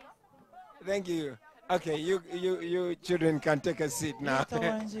 Okay. Thank you. Okay, you children can take a seat now.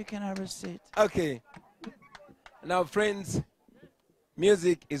 You can have a seat. Okay. Now, friends,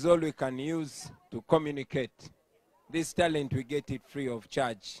 music is all we can use to communicate. This talent, we get it free of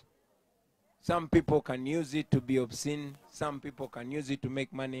charge. Some people can use it to be obscene. Some people can use it to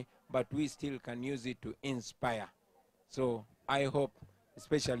make money, but we still can use it to inspire. So I hope,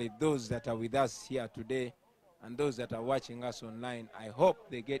 especially those that are with us here today and those that are watching us online, I hope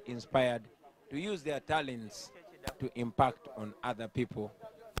they get inspired to use their talents to impact on other people.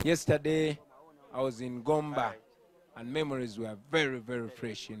 Yesterday, I was in Gomba, and memories were very, very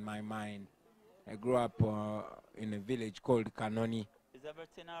fresh in my mind. I grew up in a village called Kanoni. Is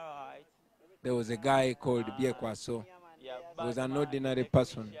everything all right? There was a guy called Biekwaso. He was an ordinary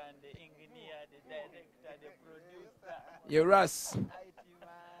person. Yo, Russ,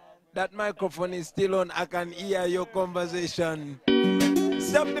 that microphone is still on. I can hear your conversation.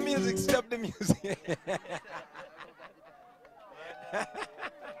 Stop the music, stop the music.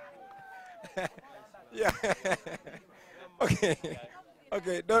 Yeah. Okay.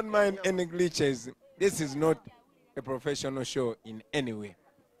 Okay, don't mind any glitches. This is not a professional show in any way.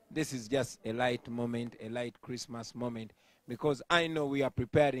 This is just a light moment, a light Christmas moment, because I know we are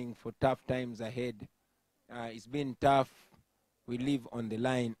preparing for tough times ahead. It's been tough. We live on the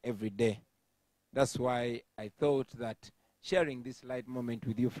line every day. That's why I thought that sharing this light moment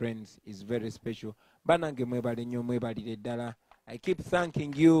with you friends is very special. I keep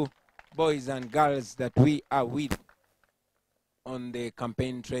thanking you, boys and girls, that we are with on the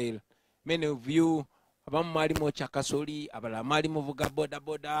campaign trail. Many of you, abamu mo chakasoli, abala mwali muvuga boda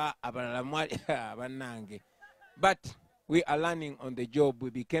boda, abala mwali abanange. But we are learning on the job. We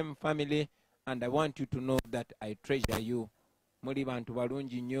became family, and I want you to know that I treasure you. Muri bantu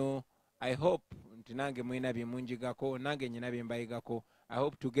balungi nnyo. I hope nange mwina byemunjigako, nange nyina byembayigako. I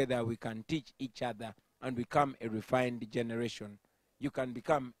hope together we can teach each other and become a refined generation. You can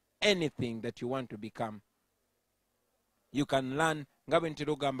become anything that you want to become. You can learn.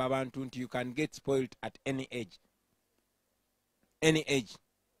 You can get spoiled at any age. Any age.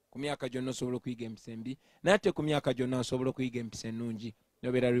 Kumyaka jonna osobola okuyiga empisa embi, nate kumyaka jonna osobola okuyiga empisa ennungi.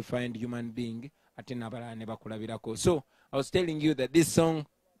 You're a refined human being. Ate n'abalala ne bakulabirako. So I was telling you that this song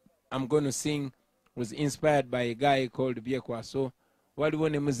I'm going to sing was inspired by a guy called Byekwaso.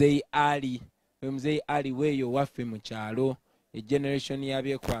 Waliwo ne Muzeyi Ali. Muzeyi Ali weeyo waffe mu kyalo. A generation ya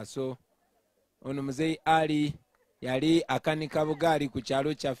Byekwaso. Ono Muzeyi Ali yali akanika bugaali ku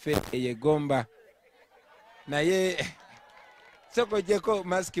kyalo kyaffe eyegomba. Naye soko jeko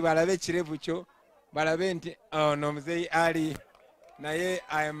maski balabe kirevu kyo. Balabe nti ono Muzeyi Ali. Naye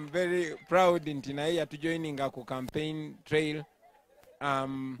I am very proud nti naye yatujoininga ku campaign trail.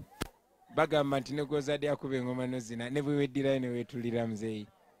 Bagamba nti ne gozadde akuba engoma nozina ne bwe weddira ne wetulira Muzeyi.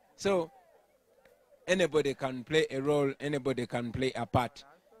 So anybody can play a role, anybody can play a part.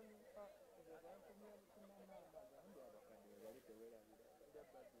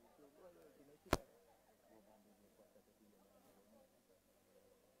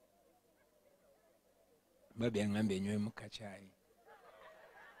 Babi angambe nywe mukachai.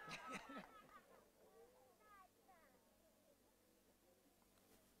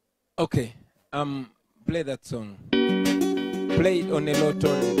 Okay, play that song. Play it on a low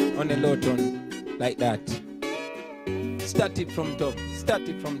tone, like that. Start it from top.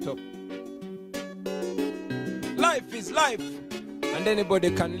 Life is life, and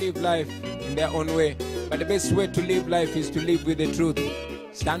anybody can live life in their own way. But the best way to live life is to live with the truth.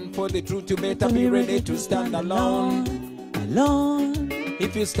 Stand for the truth, you better be ready to stand alone.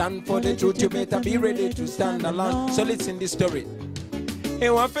 If you stand for the truth, you better be ready to stand alone. So listen this story.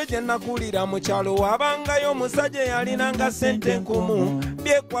 Ewaffe gye nakulira mu kyalo wabangayo omusajja yalinanga ssente nkumu.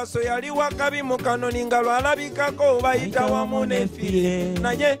 Byekwaso yali wakabi mu kanoni nga lwalabikako bayita wamu n'efire.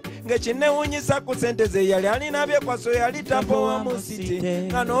 Naye ng'ekinewunyisa ku ssente ze yali alina Byekwaso yali tapowa mu siti.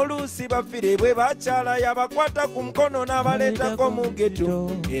 Nga n'oluusi bafire bwe bakyala yabakwata ku mukono n'abaleetako mu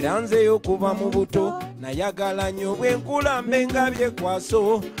geto. Era nzeyo kuva mu buto nayagala nnyo bwe nkulambe nga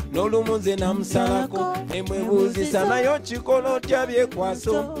Byekwaso. N'olumu nze namusalako ne mwebuuzisa naye okikola otya Byekwaso.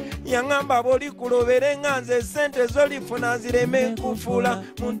 Yangamba boli kulobere nga nze ssente zolifuna zireme kufuula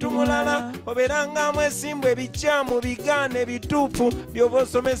muntu mulala oberanga mwesimbu ebikyamu bigaane bituufu by'oba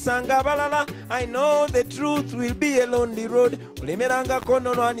osomesanga abalala. I know the truth will be a lonely road. Olemerangako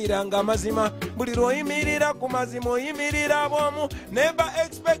nolwaniranga amazima buli lw'oyimirira ku mazima oyimirira bwomu. Never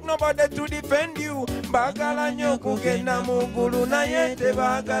expect nobody to defend you. Baagala nnyo okugenda mu ggulu naye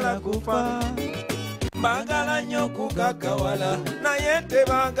tebaagala kufa. Bagala nnyo kugagawala naye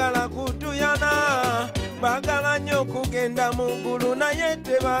tebaagala kutuyana. Bagala nnyo kugenda mu ggulu naye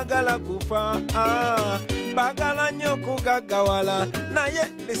tebaagala kufa. Bagala nnyo kugagawala naye.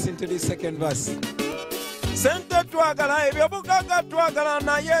 Listen to the second verse. Sente twagala ebyobugaga twagala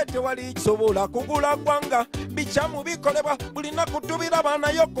naye tewali kisobola kugula ggwanga. Bikyamu bikolebwa bulina kutubira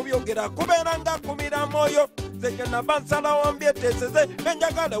naye okubyogera kubeeranga kumira mwoyo. Zekena bansala wambyeteeseze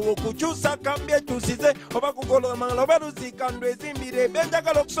benjagala okukyusa kambyekyusize oba kugolomala oba luzikandwe ezimbire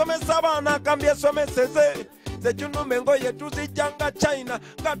benjagala okusomesa abaana kambyesomeseze. Zekyunume engoye tuzijjanga China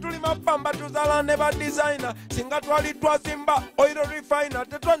nga tuli mapamba tuzaala ne ba designer. Singa twali twazimba oil refiner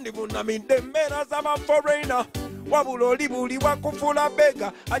tetwandibunamidde embeera z'abaforeigner. Wabula oli buli wakufuula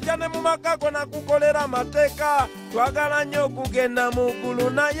bega ajja ne mu maka go nakukolera amateeka. Twagala nnyo okugenda mu ggulu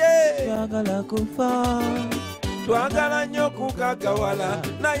naye twagala kufa. Twagala nnyo okugagawala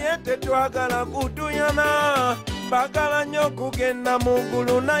naye tetwagala kutuyana. Baagala nnyo okugenda mu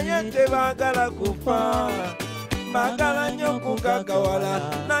ggulu naye tebaagala kufa. Baagala nnyo okugagawala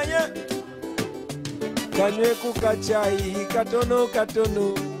naye kanywe ku kacaayi katono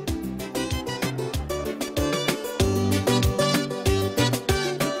katono.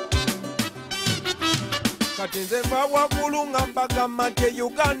 kati nze mba waggulu nga mbagamba nti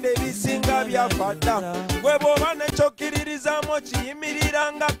Uganda ebisinga byafadda gwe bw'oba nekyokkiriririzamu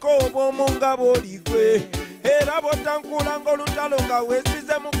kiyimirirangako obw'omu nga bw'oligwe era bw'otankula ng'olutalo nga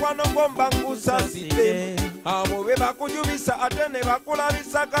weesize mukwano gwo mba nkusaside abo be bakujubisa ate ne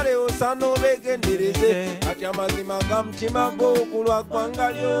bakulabisa kale osana obeegendereze kati amazima ga mutima gwo okulwa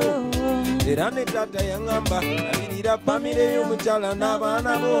ggwanga lyo era ne taata yaŋŋamba abirira famire y'omukyala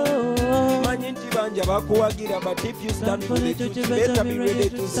n'abaana bo manyi nti banja bakuwagira but if you stand for the truth you better be ready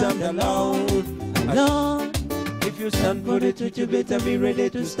to stand alone. If you stand for the truth you better be ready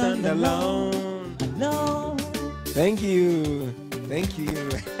to stand alone. Thank you.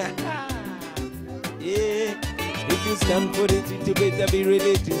 Yeah. If you stand for the truth you better be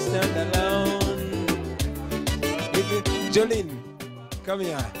ready to stand alone. Jolene, come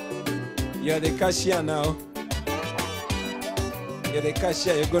here. You're the cashier now. You're the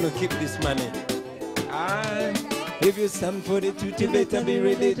cashier. You're going to keep this money. If you stand for the truth, you better be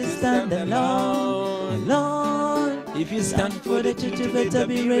ready to stand alone. If you stand for the truth, you better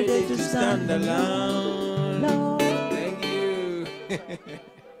be ready to stand alone. Thank you.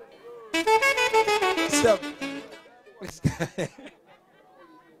 Stop.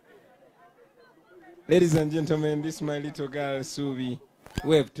 Ladies and gentlemen, this is my little girl, Suvi.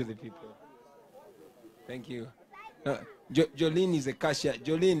 Wave to the people. Thank you. Jolene is a cashier.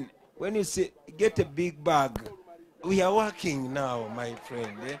 Jolene, when you say get a big bag, we are working now, my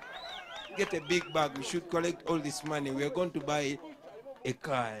friend. Eh? Get a big bag. We should collect all this money. We are going to buy a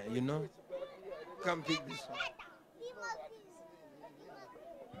car, you know. Come pick this one.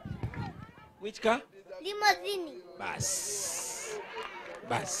 Which car? Limousine. Bus.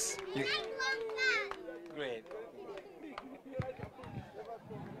 Great.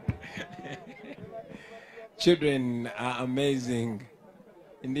 Children are amazing.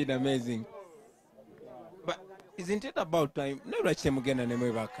 Indeed amazing. But isn't it about time? No, rush them again and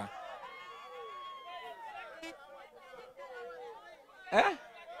Mwebaka. Eh?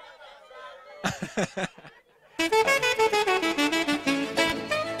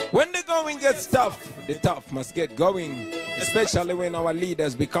 When the going gets tough, the tough must get going. Especially when our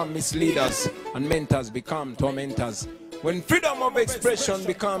leaders become misleaders and mentors become tormentors. When freedom of expression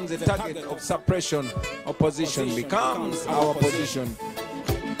becomes a target of suppression, opposition becomes our position.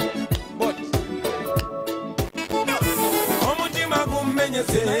 But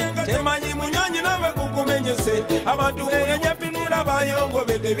temanyi munyonyi nawe kukumenyese abantu enyafinira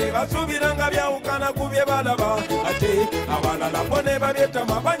bayongobedde bye basuubiranga byawukana ku bye balaba ate abalala bo ne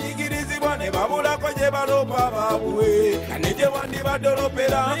babyetama banyigirizibwa ne babulako gye baloopa baabwe ne gye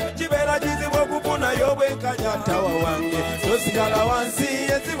wandibadolopera kibeera kizibu okufunayo obwenkanya tawa wange tosigala wansi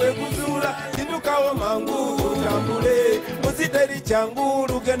ensi wekuzuula situkawo mangu utambule muziteri kyangu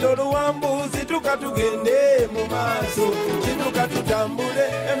lugendo luwambu situka tugende mu maaso situka tutambule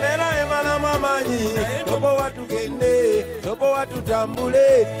emera emalamu amanyi tobo watugende tobo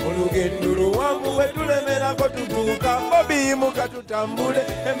watutambule olugendo luwanvu wetulemerako tutuuka Bobi muka tutambule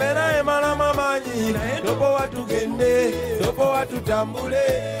emera emalamu amanyi tobo watugende tobo watutambule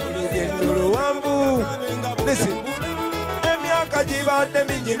olugendo luwanvu emyaka gibadde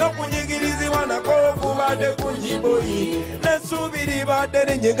mingi n'okunyigirizibwa nako kubadde ku njiboyi n'essuubiri badde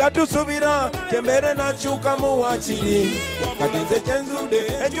linyiga tusubira kyembeere nakyukamu wakiri kati nze kyenzudde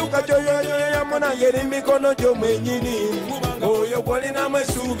enkyuka kyoyoyoyamu nange eri mikono gy'omwenyini oyo gw'olinamu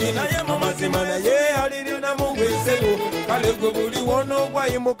essuubi naye mu mazima naye alirinamu gwesebo kale gwe buli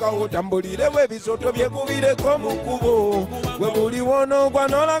wonoogwayimuka otambulirewo ebisoto byekubireko mu kkubo gwe buli wonoogwa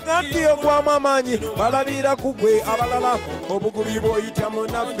n'olaga nti ogwamu amaanyi balabira ku gwe abalala obugubi bw'oyitamu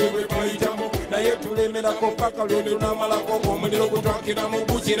naffe bwe twayitamu naye tulemerako paka lwe tunamalako omuliro gutwakiramu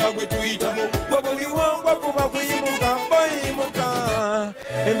gukira gwe tuyitamu gwe buli wongwa kuba kuyimuka boyimuka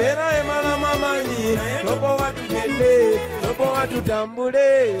embeera emalamu amaanyi lobo watugende lobo watutambule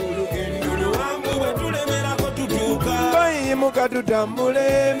olugendo luwanvu bwe tulemerako tutuuka boyimuka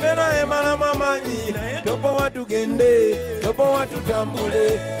tutambule embeera emalamu amaanyi lobo watugende lobo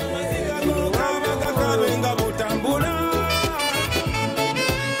watutambule amazigagokabagakabe nga butambula.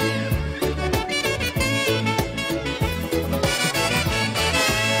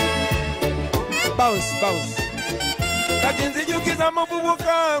 Bounce. Kati nzijukiza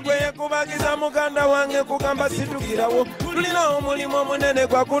muvubuka gwe yekubagiza muganda wange kugamba situkirawo tulina omulimu omunene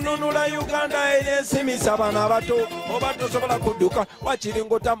gwa kununula Uganda eyensimisa abaana abato oba tosobola kudduka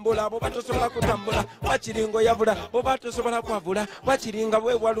wakiringa otambula oba tosobola kutambula wakiringa yavula oba tosobola kwavula wakiringa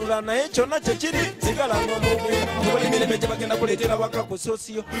weewalula naye kyonna kyekiri sigala ng'omubi tubali mirembe gye bagenda kuleetera waka ku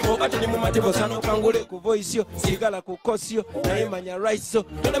sosiyo oba tuli mu matibo sanokangule ku voisyo sigala ku kosiyo naye manya raiso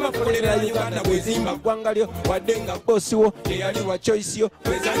tolema kukolera Uganda bwezimba ggwanga lyo wadde nga bosiwo eyali wa choice yo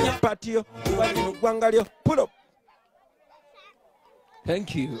bwezanya patiyo kubali mu ggwanga lyo pull up.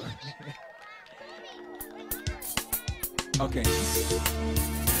 Thank you. Okay.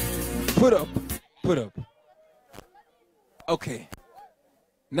 Put up. Okay.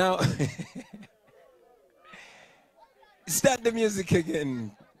 Now, start the music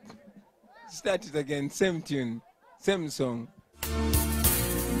again. Start it again. Same tune, same song.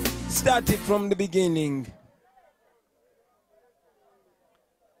 Start it from the beginning.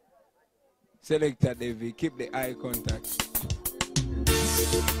 Selector Davey, keep the eye contact.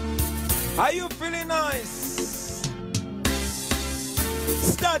 Are you feeling nice?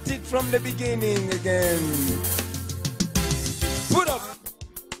 Start it from the beginning again. Put up.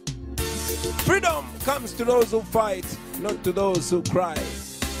 Freedom comes to those who fight, not to those who cry.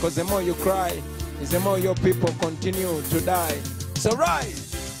 Because the more you cry, is the more your people continue to die. So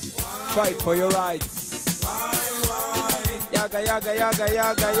rise, fight for your rights. Yaga, yaga, yaga,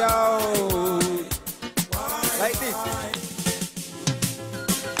 yaga, yo. Like this.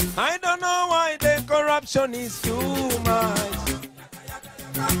 I don't know why the corruption is too much.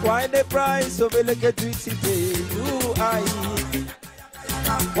 Why the price of electricity too high?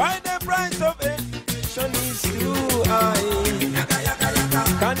 Why the price of education is too high?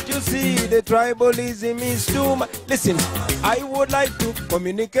 Can't you see the tribalism is too much? Listen, I would like to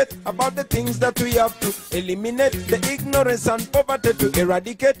communicate about the things that we have to eliminate, the ignorance and poverty to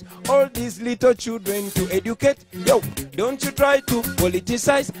eradicate, all these little children to educate. Yo, don't you try to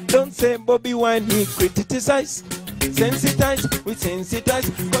politicize, don't say Bobi when he criticize. Sensitize, we sensitize,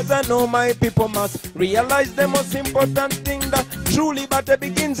 cause I know my people must realize the most important thing that truly better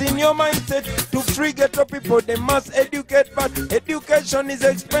begins in your mindset. To free ghetto people, they must educate, but education is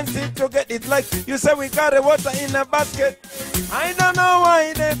expensive to get. It like you say we carry water in a basket. I don't know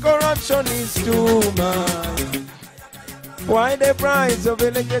why the corruption is too much. Why the price of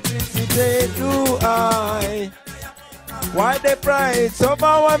electricity too high? Why the price of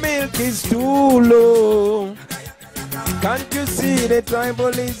our milk is too low? Can't you see the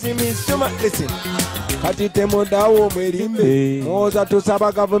tribalism is too much? Listen. Katite mudawo mwerimbe Moza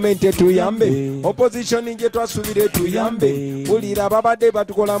tusaba government tuyambe Opposition nje twasubire tuyambe Ulira babade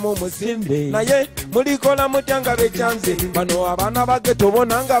batukola mu musimbe Naye mulikola mutyanga bechanze Bano abana bageto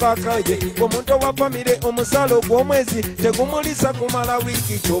bonanga bakaje Omuntu wa famire omusalo gw'omwezi Tegumulisa kumala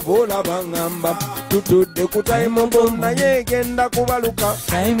wiki chobola bangamba Tutudde ku time bomb naye genda kubaluka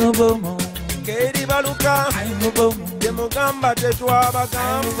Time bomb Keri baluka Time bomb Demugamba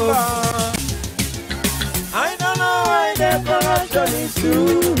tetwabagamba I don't know why the corruption is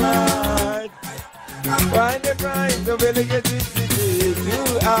too much. Why the price of electricity is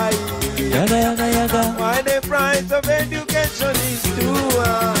too high. Yaga, yaga, yaga. Why the price of education is too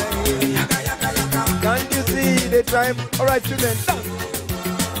high. Yaga, yaga, yaga. Can't you see the tribe? All right, children, dance.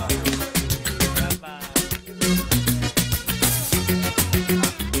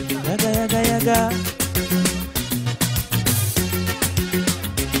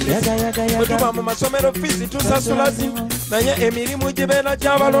 Yaga, yaga, yaga. Mutuba mu masomero fizi tusasulazi naye emirimu gibeera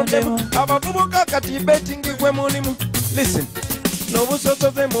gy'abalondemu abavubuka kati betingibwe mulimu. Listen,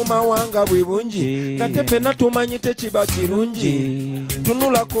 n'obusosoze mu mawanga bwe bungi kate ffenna tumanyi tekiba kirungi.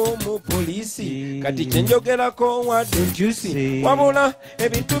 Tunulako mu poliisi kati kyenjogerako wadde nkyusi wabula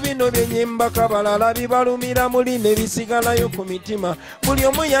ebintu bino byenyimbaka balala bibalumira muli ne bisigalayo ku mitima. Buli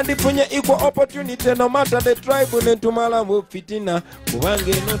omu yandifunye equal opportunity no matter the tribe ne tumala mu fitina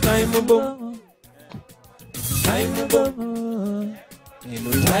kubanga eno time bomb. Time bomb.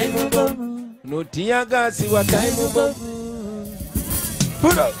 Eno time bomb. No tear gas wa time bomb.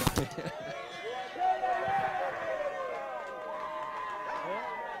 Put up.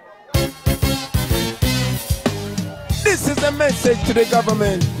 This is a message to the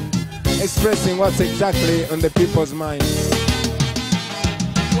government expressing what's exactly on the people's minds.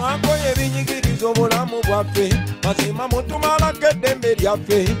 Mwakoye binyigiriza obulamu bwaffe mazima mutumalako eddembe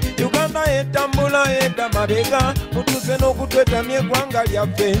lyaffe. Uganda etambula edda mabega mutuse n'okutwetamya eggwanga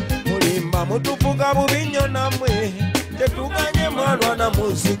lyaffe. Mulimba mutufuga bubi nnyo nammwe tetuganye mwalwana mu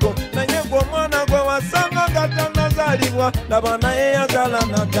nsiko naye gwe omwana gwe wasanga nga tannazaalibwa laba naye yagala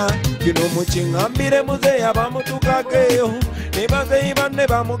nata kino mukiŋŋambire muzeeyi abamutukageyo ne bazeeyi banne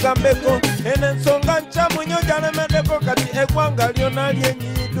bamugambeko eno ensonga nkyamu nnyo gyalemeddeko kati eggwanga lyonna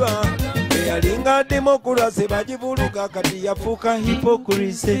lyenyiddwa eyalinga demokurasi bagivuluga kati yafuuka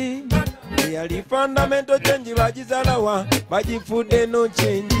hipokurisi eyali fundamental change bagizalawa bagifudde no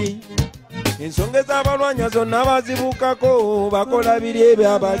change ensonga ez'abalwanya zonna bazibukako bakola biri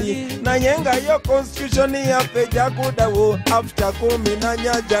ebyabali naye nga yo constitution yaffe jakuddawo after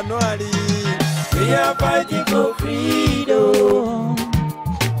 14 January. We are fighting for freedom.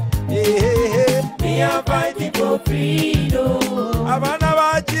 Yeah, we are fighting for freedom. Abana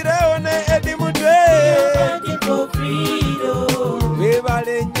bakirewo ne Edi Mutwe. We are fighting for freedom.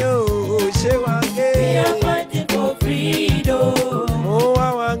 Webale nnyo she wange. We are fighting for freedom.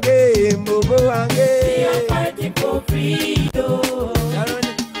 Mowa wange, mbogo wange. We are fighting for freedom.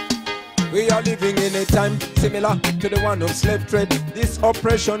 We are living in a time similar to the one of slave trade. This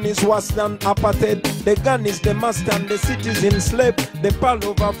oppression is worse than apartheid. The gun is the master and the cities enslaved. The pearl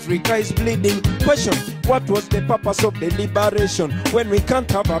of Africa is bleeding. Question, what was the purpose of the liberation when we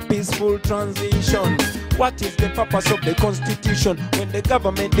can't have a peaceful transition? What is the purpose of the constitution when the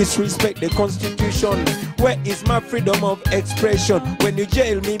government disrespect the constitution? Where is my freedom of expression when you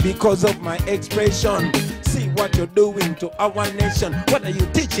jail me because of my expression? See what you're doing to our nation. What are you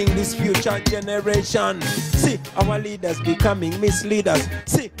teaching this future generation? See our leaders becoming misleaders.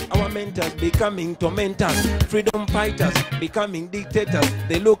 See our mentors becoming tormentors. Freedom fighters becoming dictators.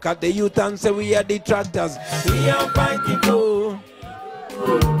 They look at the youth and say we are detractors. We are fighting for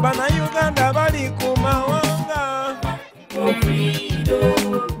Bana Uganda bali kumawanga for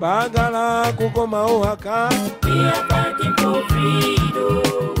freedom. Bagala kukoma ohaka. We are fighting for freedom.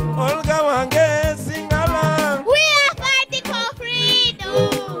 Olga wange singala. We are fighting for freedom.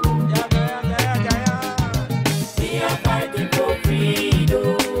 We are fighting for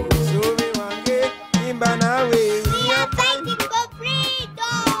freedom. Subi wange imba nawe. We are fighting for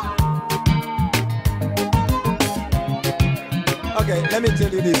freedom. Okay, let me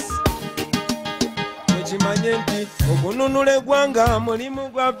tell you this. Mukimanye nti okununula eggwanga mulimu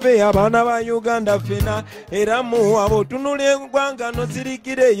gwaffe abaana ba Uganda ffena era mu abo tunula eggwanga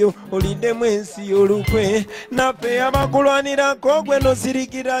nosirikireyo oliddemu ensi olukwe naffe abakulwanirako gwe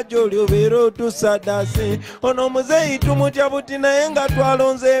nosirikira gy'oli obeera otusadase ono muzeeyi tumutya buti naye nga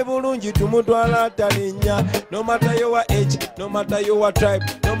twalonze bulungi tumutwala atalinnya no matter your age, no matter your tribe,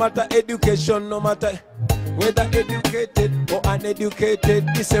 no matter education, no matter whether educated or uneducated,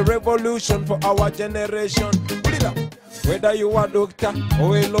 it's a revolution for our generation. Whether you are a doctor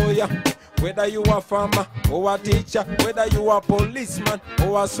or a lawyer, whether you are a farmer or a teacher, whether you are a policeman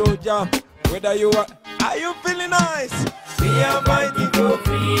or a soldier, whether you are you feeling nice? We are fighting for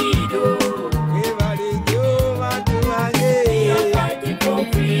freedom. We are fighting for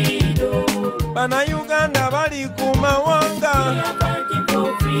freedom. Bana Uganda bali kumawanga. We are fighting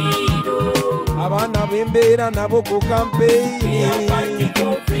for freedom. Abana bembeera nabo ku campaign.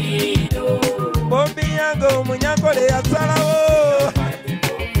 Bobi yango munyakole yasalawo.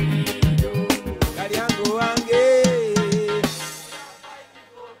 Kalyango wange.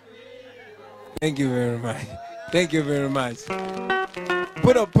 Thank you very much. Thank you very much.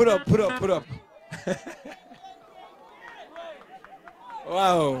 Put up.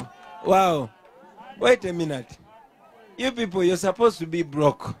 Wow. Wait a minute. You people, you're supposed to be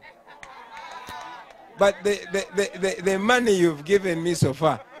broke. But the money you've given me so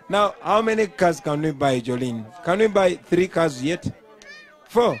far. Now, how many cars can we buy, Jolene? Can we buy 3 cars yet?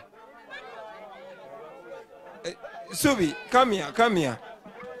 4? Subi, come here.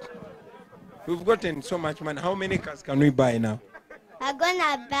 We've gotten so much money. How many cars can we buy now? I'm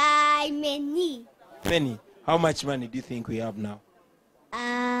gonna buy many. Many. How much money do you think we have now?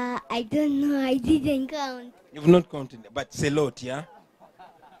 I don't know. I didn't count. You've not counted, but it's a lot, yeah?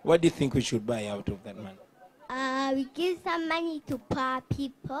 What do you think we should buy out of that money? We give some money to poor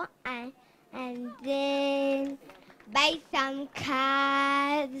people and then buy some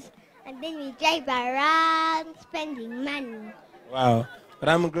cars and then we drive around spending money. Wow. But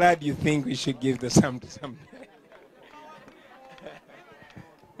I'm glad you think we should give the sum to some.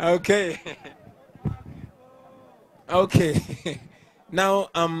 Okay. Now,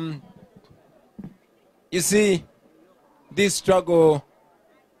 you see, this struggle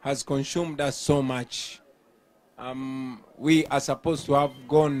has consumed us so much. We are supposed to have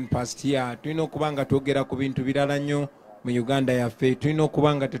gone past here. Tulina okubanga twogera ku bintu birala nnyo mu Uganda yaffe. Tulina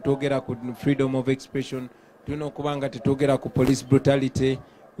okubanga tetwogera ku freedom of expression. Tulina okubanga tetwogera ku police brutality.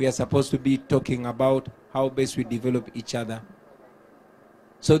 We are supposed to be talking about how best we develop each other.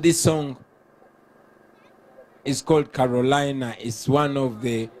 So this song is called Carolina. It's one of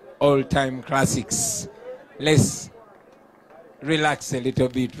the all-time classics. Let's relax a little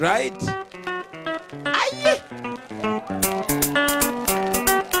bit, right? Aye.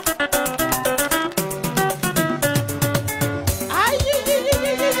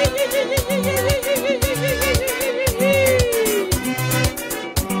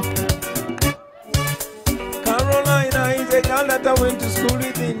 Carolina is a girl that I went to school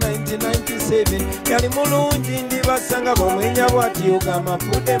with in 1997. Yali mulungi ndibasanga bomwenya bwati ugama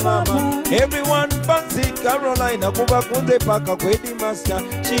fude mama. Everyone fancy Carolina kuba kunze paka kwedi master.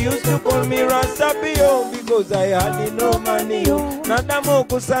 She used to call me Rasapio because I had no money. Nadamo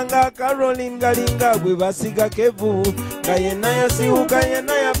kusanga Caroline galinga gwe basiga kevu. Kayena yasiuka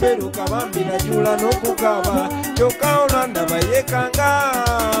yena ya peruka bambi na jula nokukaba. Choka olanda bayekanga.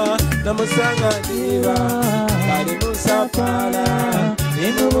 Namusanga diva. Kali musafara.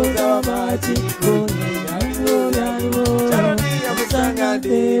 Nemubuza wabachi kuni. Charoni ya musanga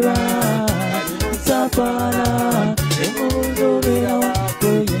diva. Kali musafara. Nemubuza ubira wako.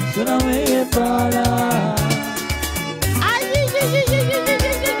 Yensuna weye pala.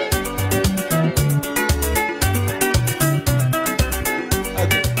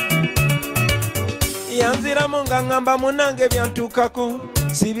 Yanzira munga ngamba munange byantukako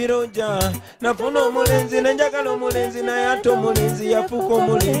sibironja nafuna omulenzi nenjagala omulenzi naye ate omulenzi yafuuka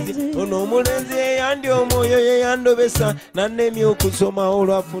omulenzi ono omulenzi eyandi omwoyo yeyandobesa nannemye okusoma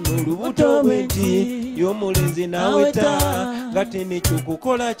olwafuna olubuto bwenti y'omulenzi naweta nga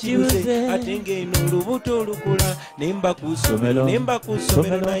tenekyokukola kibuze ate ng'eno olubuto olukula nemba kusomero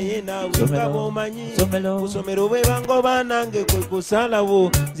naye naawe nga bw'omanyi kusomero bwebanga banange kwe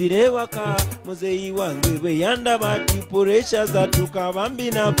kusalawo zirewaka muzeyi wange bwe yandaba ati puresha zatuka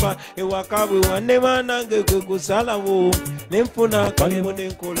bambi nafa ewaka bwe wanne banange kwe kusalawo nenfuna kalimo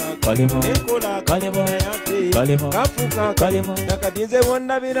nenkola yate kafuka kalimo nakati nze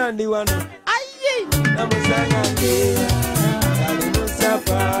bonnabira ndi wano namusanga ndera kalimo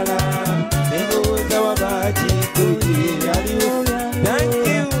safara nemubuuza wabaki kuli yaliwo thank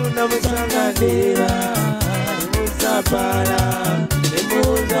you namusanga ndera kalimo safara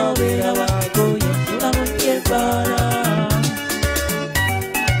nemubuuza obera wako yensula mukyebala.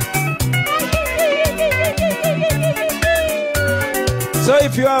 So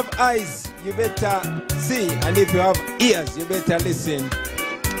if you have eyes, you better see, and if you have ears, you better listen.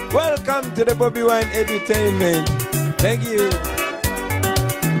 Welcome to the Bobi Wine Entertainment. Thank you.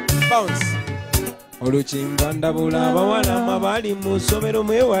 Bounce. Oluchimbanda bulaba walama bali mu ssomero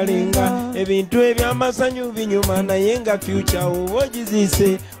mwewalenga ebintu eby'amasanyu binyuma naye nga future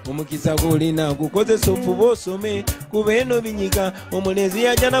obogizise omukisa gw'olina gukozesa ofuba osome kuba eno binyiga omulenzi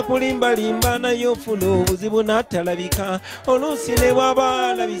yajana kulimbalimba naye ofuna obuzibu n'atalabika oluusi ne bw'aba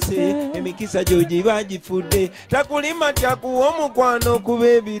alabise emikisa gyo giba gifudde takulima tyakuwa omukwano kuba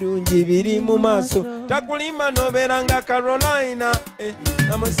ebirungi biri mu maaso takulima n'obeera nga Carolina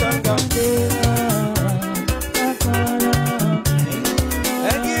namusanga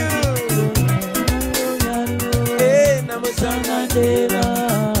thank you. Hey, namusanga deva.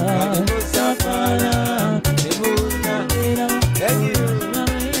 Namusafara. Thank you.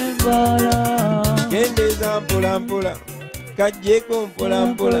 Kendeza mpola mpola. Kajjeko mpola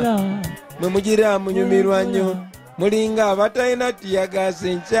mpola. Mwe mugira munyumirwa nnyo. Mulinga abatalina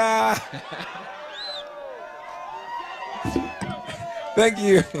tiyagase nkya. Thank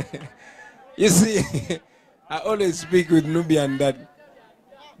you. You see, I always speak with Nubian that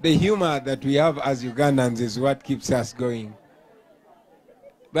the humor that we have as Ugandans is what keeps us going.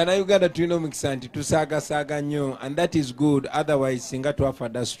 But na Uganda tulina omukisanti tusaagasaaga nnyo, and that is good. Otherwise, singa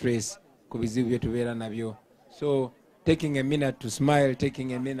twafada stress ku bizibu bye tubeera nabyo. So taking a minute to smile,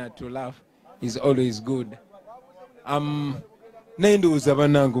 taking a minute to laugh is always good. Nendowooza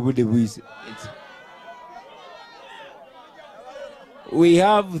bannange obudde buyise. We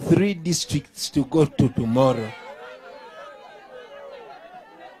have 3 districts to go to tomorrow.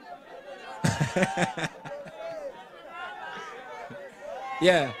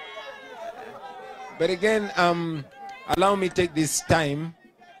 Yeah. But again, allow me take this time.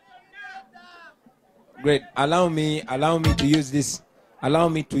 Great. Allow me to use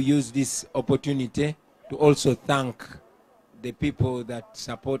this opportunity to also thank the people that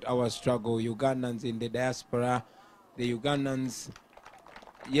support our struggle, Ugandans in the diaspora, the Ugandans.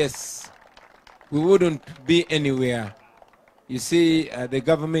 Yes, we wouldn't be anywhere. You see, the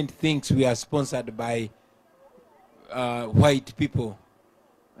government thinks we are sponsored by white people.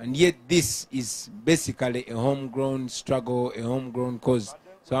 And yet this is basically a homegrown struggle, a homegrown cause.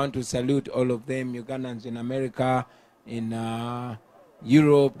 So I want to salute all of them, Ugandans in America, in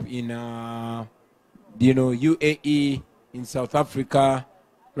Europe, in UAE, in South Africa,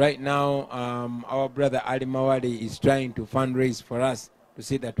 Right now, our brother Ali Mawali is trying to fundraise for us to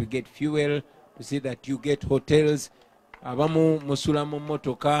see that we get fuel, to see that you get hotels. Abamu musula mu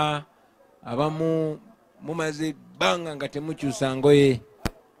motoka, abamu mumaze banga nga temukyusa ngoye.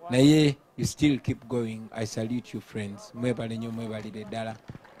 Naye you still keep going. I salute you, friends. Mwebale nyo mwebalire ddala.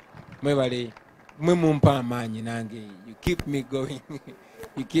 Mwebale mwe mumpa amaanyi nange. You keep me going.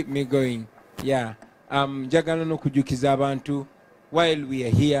 You keep me going. Yeah. Njagala n'okujukiza abantu while we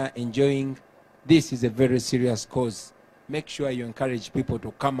are here enjoying, this is a very serious cause. Make sure you encourage people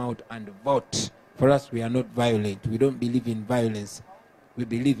to come out and vote. For us, we are not violent. We don't believe in violence. We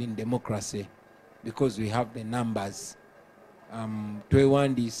believe in democracy because we have the numbers.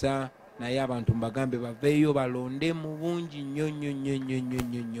 Twewandiisa naye abantu mbagambe baveeyo balonde mu bungi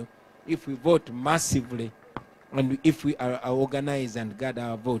nnyo. If we vote massively and if we are organized and gather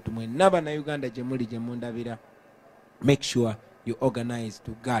our vote, mwenna bannayuganda gye muli gye mundabira, make sure you organize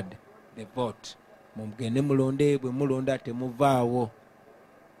to guard the vote. Mugende mulonde, bwe mulonda temuvaawo.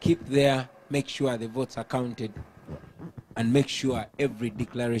 Keep there, make sure the votes are counted, and make sure every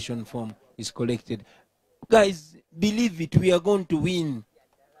declaration form is collected. Guys, believe it, we are going to win.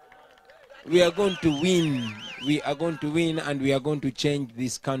 We are going to win. We are going to win, and we are going to change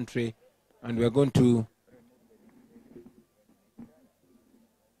this country, and we are going to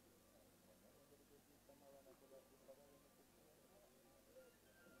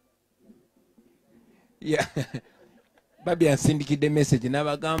yeah. Babi asindikidde message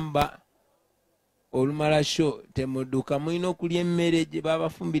n'abagamba olumala show temudduka mulina okulya emmere gye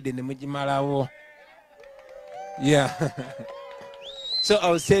babafumbidde ne mugimalawo. Yeah. So I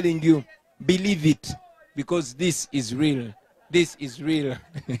was telling you, believe it, because this is real. This is real.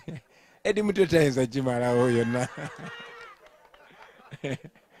 Edi mutotayinza gimalawo yonna.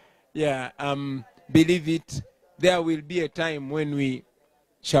 Yeah, believe it. There will be a time when we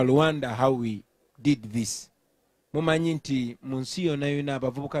shall wonder how we did this. Mumanyi nti mu nsi yonna yonna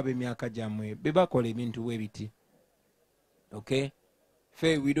abavubuka b'emyaka gyammwe be bakola ebintu bwe biti. Okay?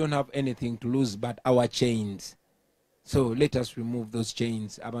 We don't have anything to lose but our chains. So let us remove those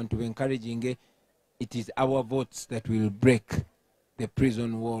chains. Abantu encouraging it is our votes that will break the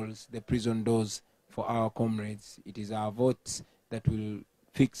prison walls, the prison doors for our comrades. It is our votes that will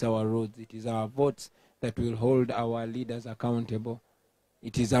fix our roads. It is our votes that will hold our leaders accountable.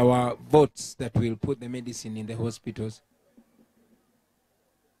 It is our votes that will put the medicine in the hospitals.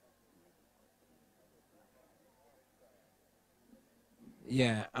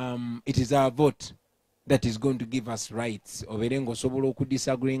 Yeah, it is our vote that is going to give us rights. Oberenga osobola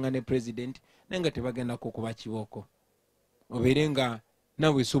okudisagreeing ne president nenga tebagenda kukuba kiwoko. Oberenga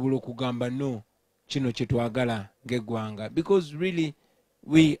nawe osobola okugamba no kino kye twagala ng'eggwanga. Because really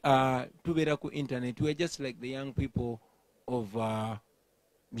we are tubeera ku internet. We are just like the young people of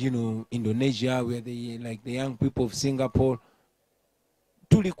Indonesia, where they like the young people of Singapore.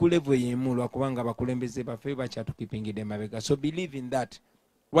 Tuli ku level yemu lwakubanga bakulembeze baffe bakyatukipingidde mabega. So believe in that.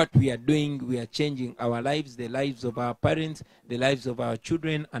 What we are doing, we are changing our lives, the lives of our parents, the lives of our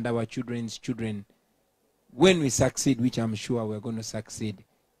children, and our children's children. When we succeed, which I'm sure we're going to succeed,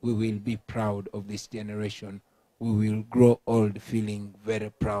 we will be proud of this generation. We will grow old feeling very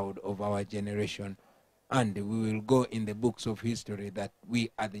proud of our generation. And we will go in the books of history that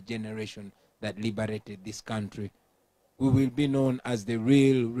we are the generation that liberated this country. We will be known as the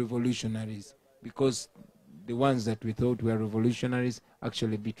real revolutionaries, because the ones that we thought were revolutionaries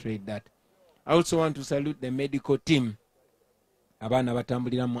actually betrayed that. I also want to salute the medical team. Abana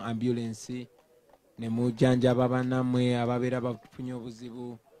batambulira mu ambulance ne mujjanjaba bannamwe ababeera bafunye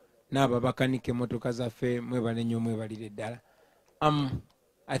obuzibu n'abo bakanika emmotoka zaffe mwebale nnyo mwebalire ddala.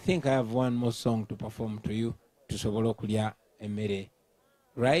 I think I have one more song to perform to you tusobole okulya emmere.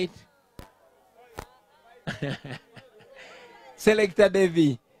 Right? Selector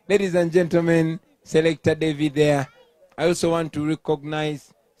Davy. Ladies and gentlemen, Selector Davy there. I also want to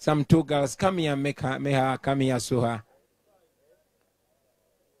recognize some two girls. Come here, Meha, come here, Suha.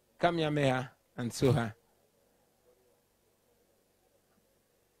 Come here, Meha and Suha.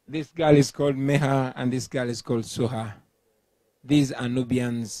 This girl is called Meha and this girl is called Suha. These are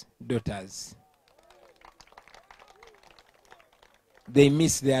Nubians' daughters. They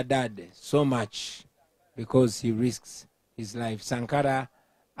miss their dad so much because he risks his life. Sankara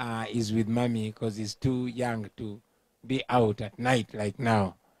is with mommy because he's too young to be out at night like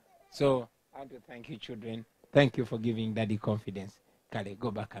now. So I want to thank you, children. Thank you for giving daddy confidence. Kale, go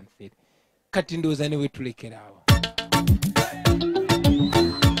back and sit. Katindo's anyway to lick it out.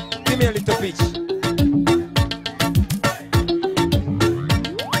 Give me a little pitch.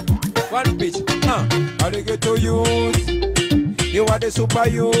 One pitch. I get to use You are the super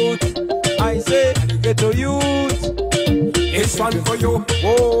youth. I say, ghetto youth. It's one for you.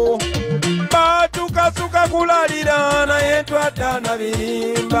 Oh. Batuka suka kulalira na yetu atana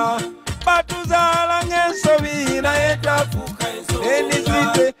birimba. Batuzala ngensobi na yetu afuka enso.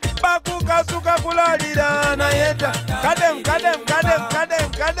 Enizite. Bakuka suka kulalira na yetu. Kadem.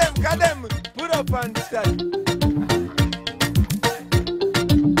 Put up and start.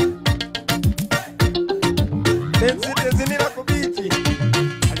 Density zinira kubiti.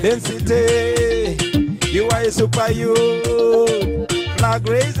 Density. You are a super youth. Flag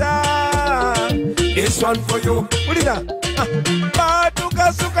raiser. This one for you. Put it down.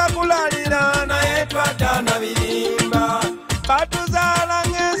 Batuka suka kulalira na yetu atana birimba. Batuzala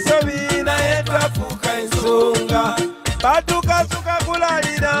ngensobi na yetu afuka ensonga. Batuka suka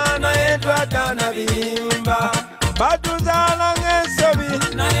kulalira na yetu atana birimba. Batuzala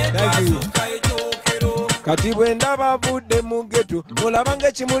ngensobi na yetu afuka ejokero. Kati bwenda bavudde mu ghetto mulaba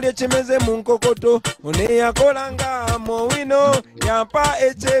ng'ekimuli ekimeze mu nkokoto. One yakolanga mowino yampa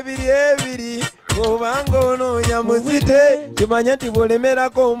ekyebiri kubanga ono yamuzite kimanye nti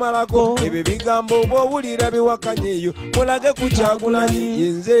bwolemerako omalako ebyo bigambo bw'owulira biwakanya eyo mulage ku Kyagulanyi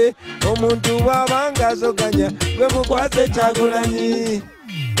yenze omuntu bw'abanga azoganya gwe mukwase Kyagulanyi.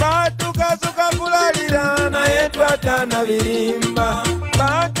 Batukasuka kulalira naye twatana birimba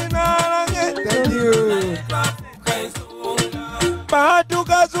batunalage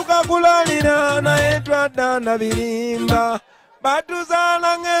batukasuka kulalira naye twatana birimba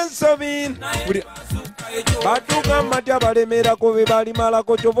batuzala ng'ensobi batuka matya balemerako be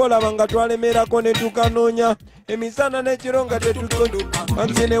balimalako kyoboolaba nga twalemerako ne tukanoonya emisana n'ekiro nga tetutonduka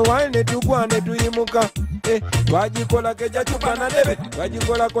wansi ne wali ne tugwa ne tuyimuka twagikolako ejja cupa na debe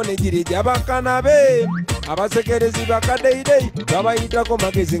twagikolako ne giri gy'abakanabe abasekerezi bakadeideyi twabayitako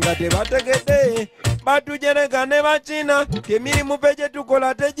magezi nga tebategedde batujereka ne bakina emirimu pe gye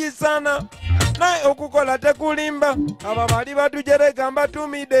tukola tegisana naye okukola tekulimba aba bali batujereka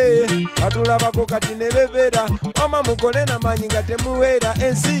mbatumide batulabako kati ne bebeera mama mukole n'amaanyi nga temuweera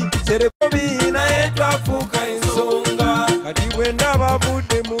ensi serekobi naye twafuuka ensonga kati bwe ndaba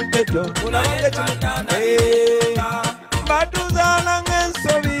budde mu ghetto mulabanga batuzaala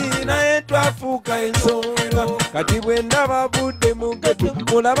ng'ensobi naye twafuuka ensonga kati bwe ndaba budde mu ghetto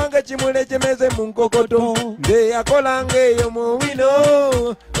mulabanga ekimuli ekimeze mu nkokoto nze yakolanga eyo mu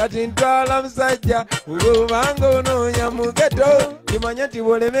wino kati ntwala musajja olwobanga onoonya mu ghetto kimanye nti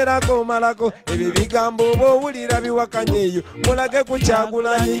bw'olemerako omalako ebyo bigambo oba owulira biwakanya eyo mulage ku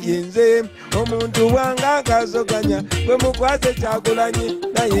Kyagulanyi yenze omuntu bwanga agazoganya gwe mukwase Kyagulanyi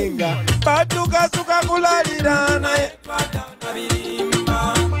naye nga batukasuka kulalira naye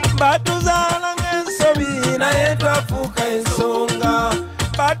batuzaala ng'ensobi naye twafuuka ensonga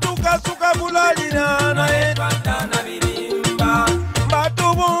batukasuka kulalira naye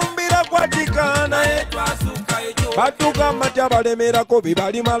batubumbira kwatika naye batuka matya balemerako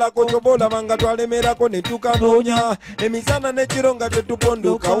bibalimalako tobolaba nga twalemerako ne tukanoonya emisana n'ekiro nga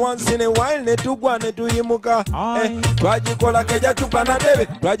tetuponduka wansi ne wali ne tugwa ne tuyimuka twagikolako ejja cupa na debe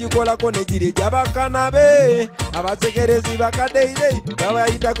twagikolako ne giri gy'abakanabe abasekerezi bakadeideyi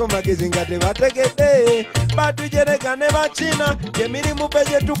babayitako magezi nga tebategedde batujereka ne bakina emirimu pe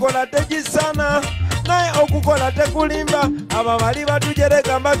gye tukola tegisana naye okukola tekulimba aba bali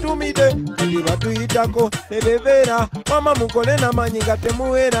batujereka mbatumide kati batuyitako ne bebeera mama mukole n'amaanyi nga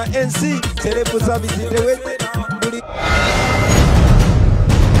temuweera ensi serebusa biziteweze buli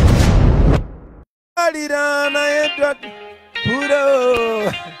alira naye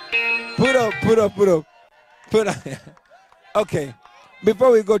puro. Okay,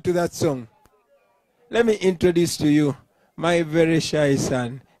 before we go to that song, let me introduce to you my very shy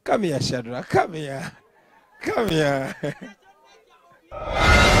son. Come here, Shadrach. Come here.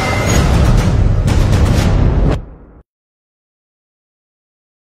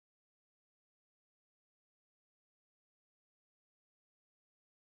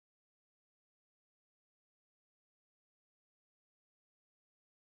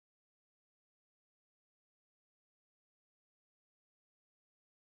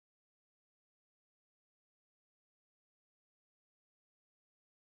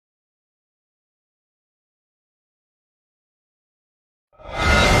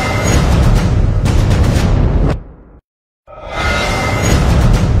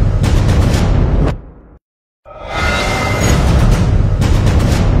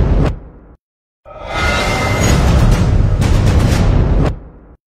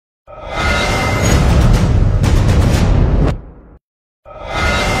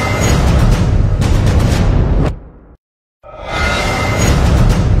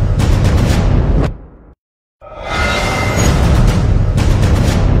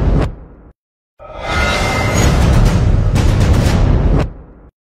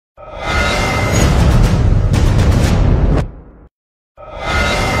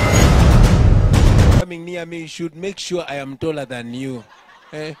 coming near me, you should make sure I am taller than you.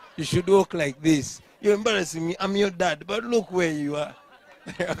 You should walk like this. You're embarrassing me. I'm your dad, but look where you are.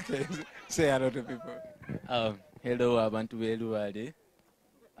 Okay, say hello to people. Hello, abantu beluwale.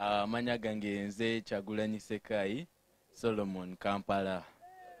 Manya gange nze Kyagulanyi Sekai, Solomon, Kampala.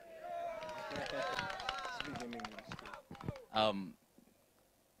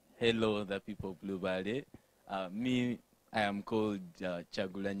 Hello, the people of Blue Valley. Me, I am called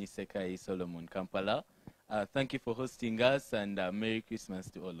Kyagulanyi Sekai, Solomon, Kampala. Thank you for hosting us, and Merry Christmas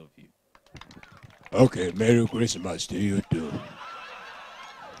to all of you. Okay, Merry Christmas to you too.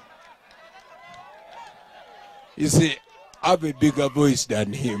 You see, I have a bigger voice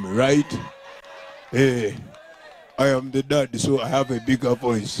than him, right? Hey, I am the dad, so I have a bigger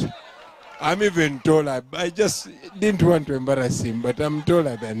voice. I'm even taller. I just didn't want to embarrass him, but I'm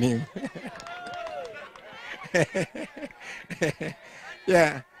taller than him.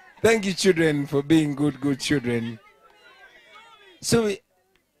 Yeah. Thank you, children, for being good children. So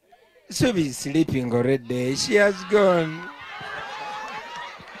we're sleeping already. She has gone.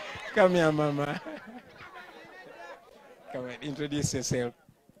 Come here, Mama. Come on, introduce yourself.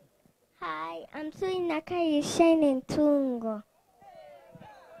 Hi, I'm Sui Nakai Shining Tungo.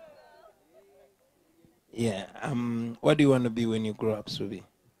 Yeah. What do you want to be when you grow up, Subi?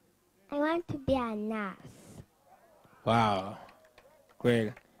 I want to be a nurse. Wow.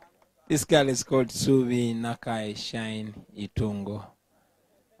 Well, this girl is called Subi Nakai Shine Itungo.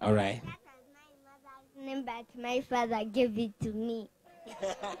 All right. That's my mother's name, but my father gave it to me.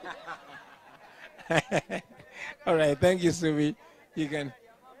 All right. Thank you, Subi. You can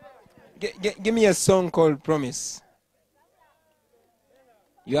give me a song called Promise.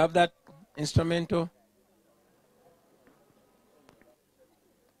 You have that instrumental?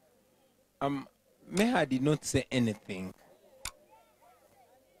 Meha did not say anything.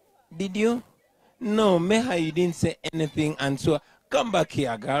 Did you? No, Meha, you didn't say anything, and so come back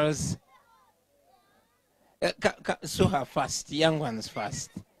here, girls. Show her first, young ones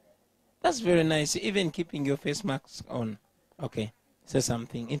first. That's very nice, even keeping your face masks on. Okay, say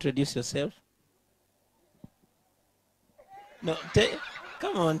something. Introduce yourself. No,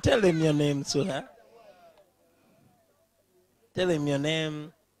 come on, tell him your name, Suha. Tell him your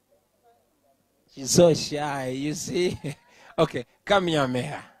name. She's so shy, you see. Okay, come here,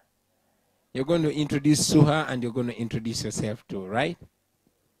 Meha. You're going to introduce Suha and you're going to introduce yourself too, right?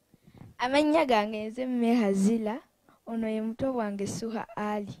 Amanya gange nze Meha Zila, ono ye muto wange Suha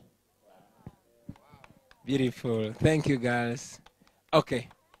Ali. Beautiful. Thank you, girls. Okay,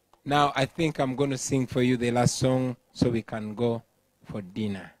 now I think I'm going to sing for you the last song so we can go for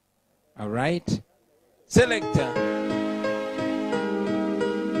dinner. All right? Selector.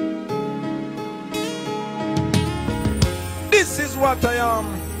 This is what I am,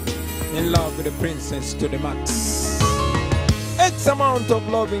 in love with the princess to the max. X amount of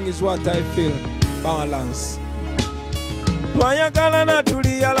loving is what I feel. Balance. Twayagala na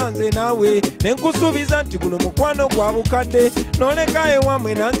tuliyalanze nawe nenkusuubiza nti guno mukwano gwa bukadde nolekaye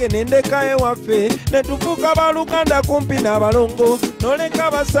wamwe nange nendekaye waffe netufuuka baluganda kumpi n'abalongo noleka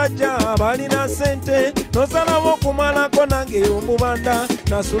abasajja abalina sente nosalawo okumalako nange omubanda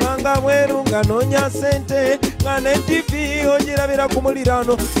nasulanga bweru nga noonya sente nga ne TV ogirabira ku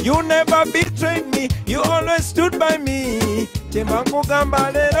muliraano. You never betrayed me, you always stood by me. Kyemba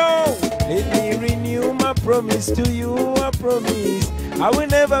nkugamba leero, let me renew my promise to you. I promise I will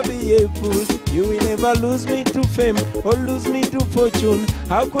never be a fool. You will never lose me to fame or lose me to fortune.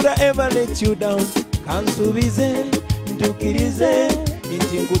 How could I ever let you down? Kansubize, ntukirize,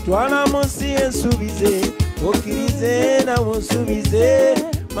 nti nkutwala munsi ensubize, okirize na munsubize.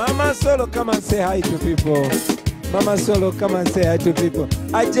 Mama Solo, come and say hi to people. Mama Solo, come and say hi to people.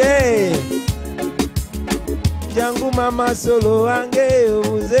 Ajay! Jangu Mama Solo ange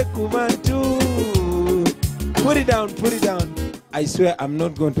uze kubantu. Put it down, put it down. I swear I'm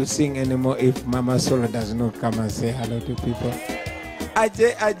not going to sing anymore if Mama Solo does not come and say hello to people.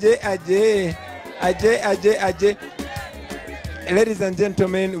 Ajay, Ajay, Ajay. Ajay, Ajay, Ajay. Ladies and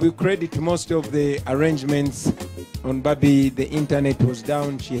gentlemen, we credit most of the arrangements on Bobi. The internet was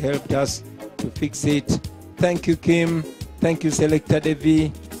down. She helped us to fix it. Thank you, Kim. Thank you, Selector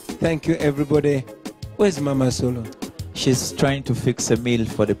Devi. Thank you, everybody. Where's Mama Solo? She's trying to fix a meal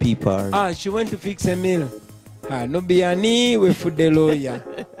for the people. Ah, she went to fix a meal. No biani we food the lawyer.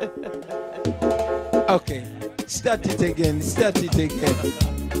 Okay, start it again. Start it again.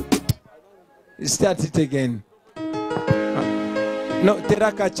 Start it again. No,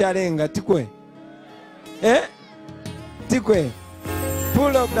 teraka charenga tikwe. Eh? Tikwe.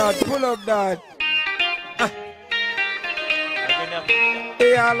 Pull up that. Pull up that. Ah.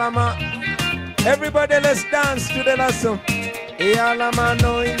 Alama. Everybody, let's dance to the lasso. Eyalama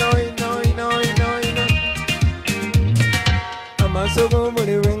noi noi noi noi noi noi. Amasogo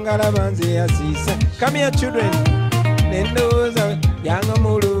muli wengala banzi asisa. Come here, children. Nendoza yanga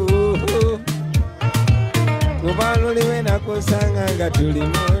mulu. Kubaluli wena kusanga gatuli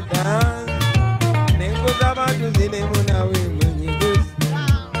moda. Nengoza bantu zile muna wimwenyigus.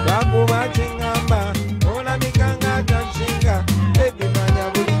 Bakuba chingamba. Ola mikanga tanchinga. Baby manya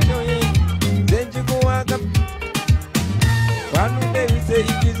bulichoye. Zenjikuwaka. One day you say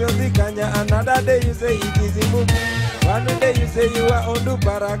it is Ozikanya, another day you say it is Imubu. One day you say you are Ondu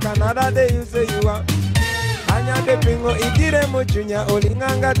Baraka, another day you say you are Anya de Pingo, Idire Muchunya,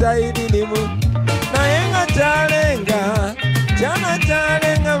 Olinganga Taidinimu. Nayenga Chalenga, Chana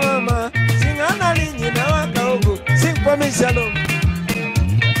Chalenga Mama, sing Anna Lini Nawaka Ogu, sing for me Shalom.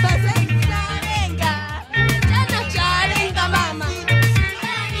 Chalenga, Chana Chalenga Mama,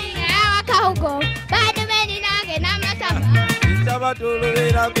 Nawaka Ogu, Badu Meni Nage Namatama.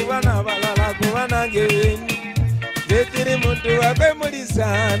 Sabatulera kubana balala kubana ngeweni Zetiri muntu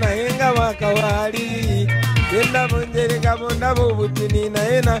wakemulisa na yenga wakawali Yenda munjereka munda bubutini na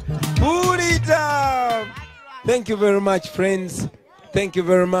yena Purita. Thank you very much, friends. Thank you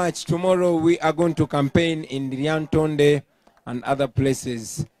very much. Tomorrow we are going to campaign in Riantonde and other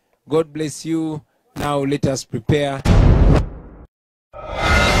places. God bless you. Now let us prepare.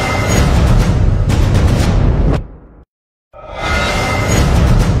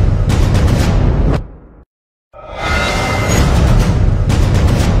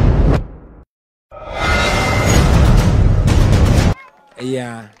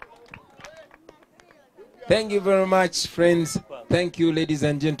 Yeah. Thank you very much, friends. Thank you, ladies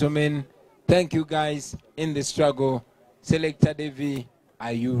and gentlemen. Thank you, guys, in the struggle. Selector Devi,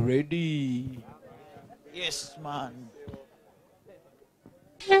 are you ready? Yes, man.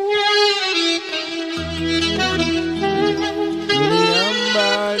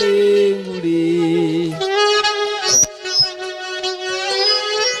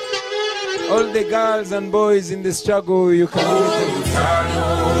 All the girls and boys in the struggle, you can join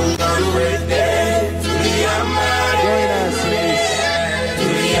us, please.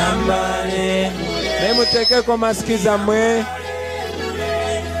 Nemuteke kwa maskiza mwe.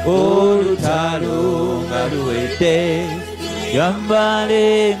 Olutalo ngaluwete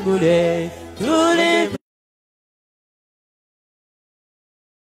yambale ngule tule.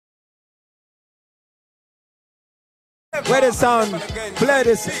 Where the sound? Play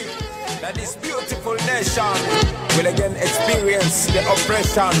this. That this beautiful nation will again experience the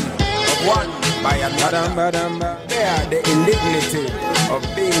oppression of one by another. Bear the indignity of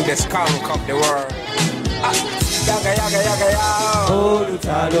being the skunk of the world. Yaga yaga yaga yaga.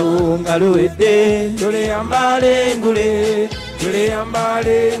 Olutalo ngaluwete tule yambale ngule tule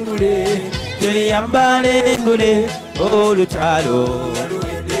yambale ngule tule yambale ngule. Olutalo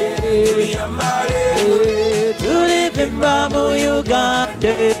ngaluwete tule yambale ngule tule vimba mu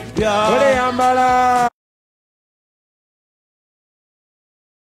Uganda. Tule yambala.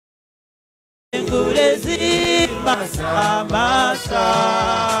 Ngule zi masa masa.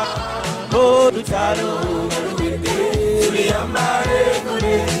 Olutalo ngaluwete tule yambale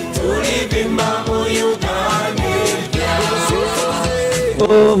ngule tule vimba mu Uganda.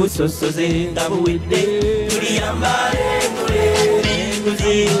 Obusosoze nga buwedde tuli yambale ngule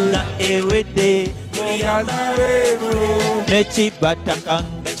nenguzinga ewedde tuli yambale ngule nekibataka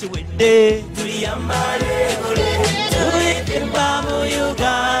nga kiwedde tuli yambale ngule tuli vimba mu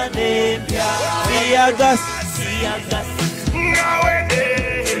Uganda empya siyagas ngawedde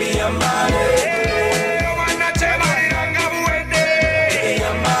tuli yambale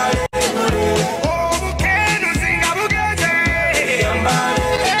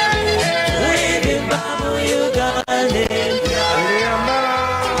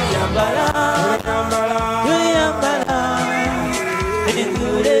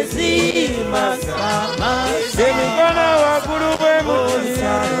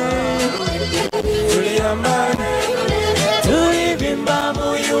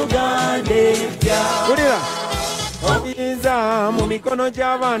mu mikono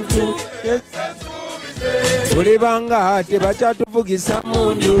gy'abantu tuli banga tebakyatuvugisa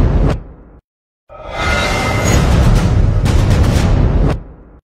mundu.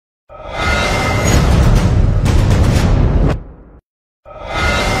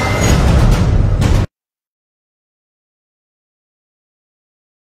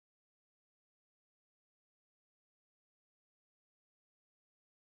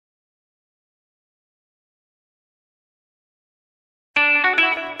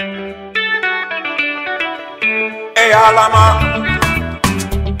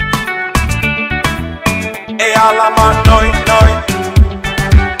 ngalama noi noi.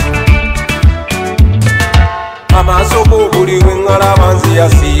 Mama soko buli ngalama nziya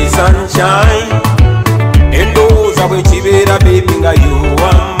see sunshine. Endowooza bwe kibeera baby nga you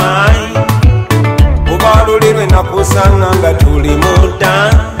are mine. Obalolirwe nakusanga nga tuli mu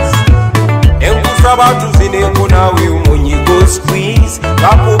dance. Enkusaba tuzineko nawe omunyigo squeeze.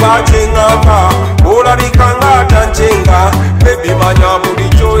 Kakuba kyengaka olabika ng'atanchenga. Baby manya buli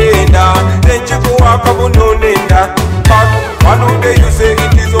kyoyenda enkikuwa kabunonenda. One day you say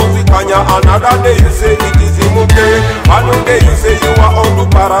it is Onzikanya, another day you say it is Imuke. One day you say you are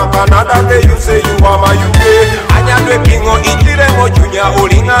Onduparaka, another day you say you are Mayuke. Anyadwe pingo itiremo junya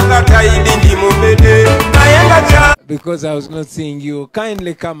olinganga taidindi mumede. Nayenga. Because I was not seeing you,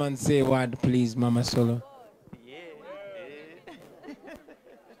 kindly come and say a word, please, Mama Solo.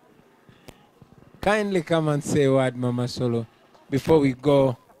 Kindly come and say a word, Mama Solo, before we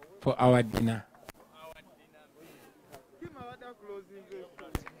go for our dinner.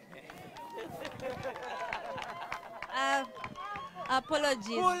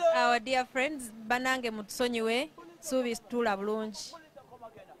 Apologies, our dear friends. Banange mutusonyiwe, subi tula bulungi.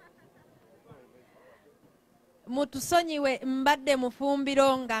 Mutusonyiwe mbadde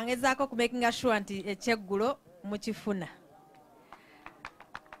mufumbiro nga ngezaako kumakinga sure nti ekyeggulo mukifuna.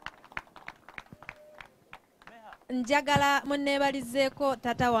 Njagala munneebalizeeko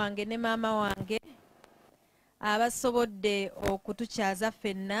tata wange ne maama wange abasobodde okutukyaza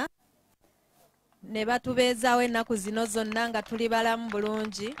ffenna ne batubeezaawo ennaku zino zonna nga tuli balamu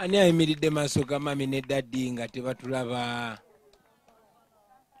bulungi. Ani ayimiridde maaso ga mami ne daddi nga tebatulaba?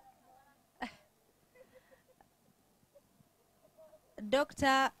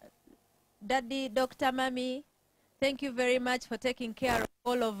 Daddy, Dr. Mami, thank you very much for taking care of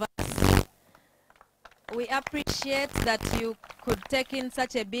all of us. We appreciate that you could take in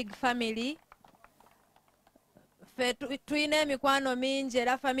such a big family. Tuine emikwano mingi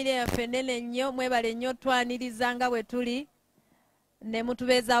era familia yaffe nnene nnyo, mwebale nnyo twaniriza nga bwe tuli ne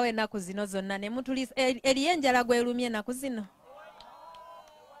mutubeezaawo ennaku zino zonna ne mutuliisa. Eriyo enjala gwerumye ennaku zino?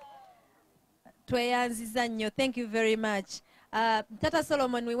 Tweyanziza nnyo. Thank you very much. Tata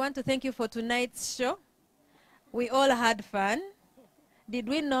Solomon, we want to thank you for tonight's show. We all had fun. Did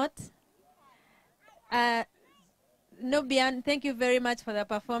we not? Nobian, thank you very much for the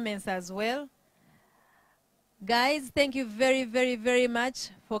performance as well. Guys, thank you very, very, very much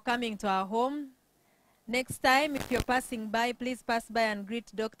for coming to our home. Next time, if you're passing by, please pass by and greet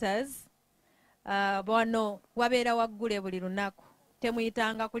doctors. Bwano, wabeera waggule buli lunaku.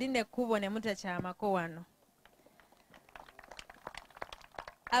 Temuyitanga kulinda ekkubo ne mutakyamako wano.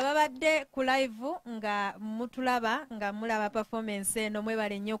 Ababadde ku live nga mutulaba nga mulaba performance eno,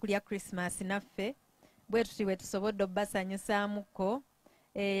 mwebale nnyo okulya Christmas naffe. Bwe tuti bwe tusobodde obbasanyusaamuko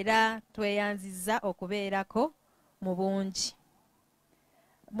era tweyanziza okubeerako mu bungi.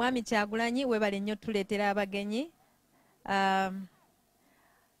 Mwami Kyagulanyi, weebale nnyo tuleetera abagenyi.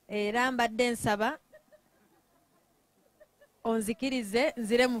 Era mbadde nsaba onzikirize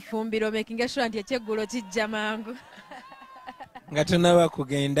nzire mu ffumbiro making sure nti ekyeggulo kijja mangu. Nga tonaba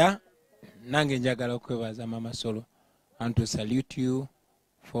kugenda, nange njagala okwebaza Mama Solo and to salute you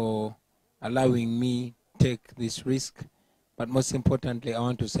for allowing me take this risk. But most importantly, I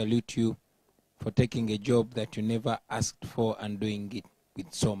want to salute you for taking a job that you never asked for and doing it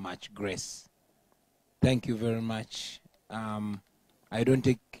with so much grace. Thank you very much. I don't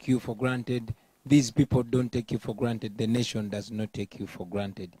take you for granted. These people don't take you for granted. The nation does not take you for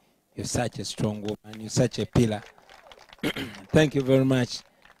granted. You're such a strong woman. You're such a pillar. Thank you very much.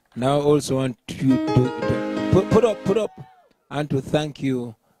 Now I also want you to put up and to thank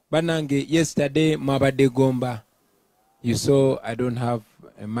you. Banange, yesterday, Mabade Gomba, you saw I don't have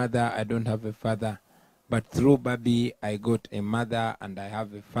a mother, I don't have a father. But through Bobi, I got a mother and I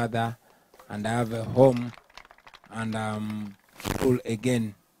have a father and I have a home and I'm full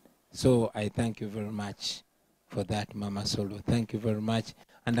again. So I thank you very much for that, Mama Solo. Thank you very much.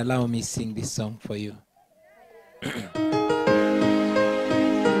 And allow me sing this song for you.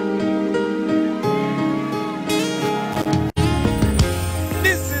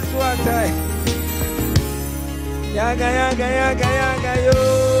 This is what I yaga yaga yaga yaga yo.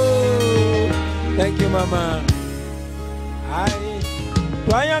 Thank you, Mama.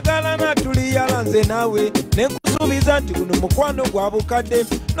 Twayagala na tuliyalanze nawe nekusubiza nti guno mukwano gwa bukadde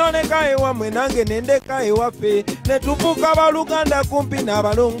noleka ewamwe nange nendeka ewaffe netufuuka baluganda kumpi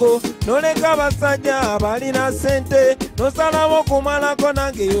n'abalongo noleka abasajja abalina sente nosalawo kumalako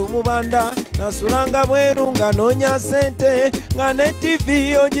nange y'omubanda nasulanga bweru nga noonya sente nga ne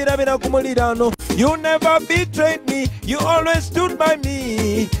TV ogirabira ku muliraano. You never betrayed me, you always stood by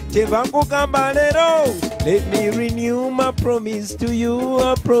me. Chevangugamba lero. Let me renew my promise to you.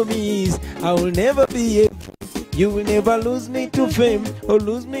 I promise I will never be a fool. You will never lose me to fame or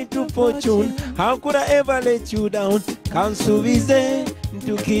lose me to fortune. How could I ever let you down? Kansubize,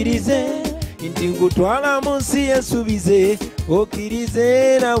 ntukirize, inti ngutwala munsi yesubize,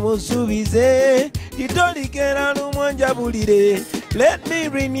 okirize na musubize, titolikera lumwanjabulire. Let me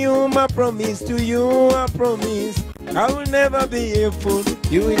renew my promise to you. I promise I will never be a fool.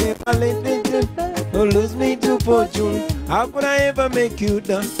 You will never let me down or lose me to fortune. How could I ever make you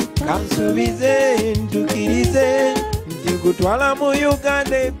down? Kansubize, ntukirize, inti ngutwala mu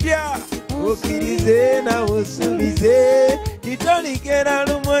Uganda pya, okirize na musubize, titolikera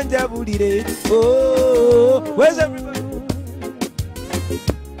lumwanjabulire. Oh, where's everybody?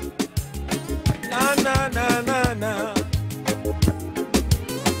 Na na na na na.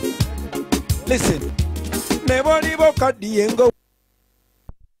 Listen, never leave a cut the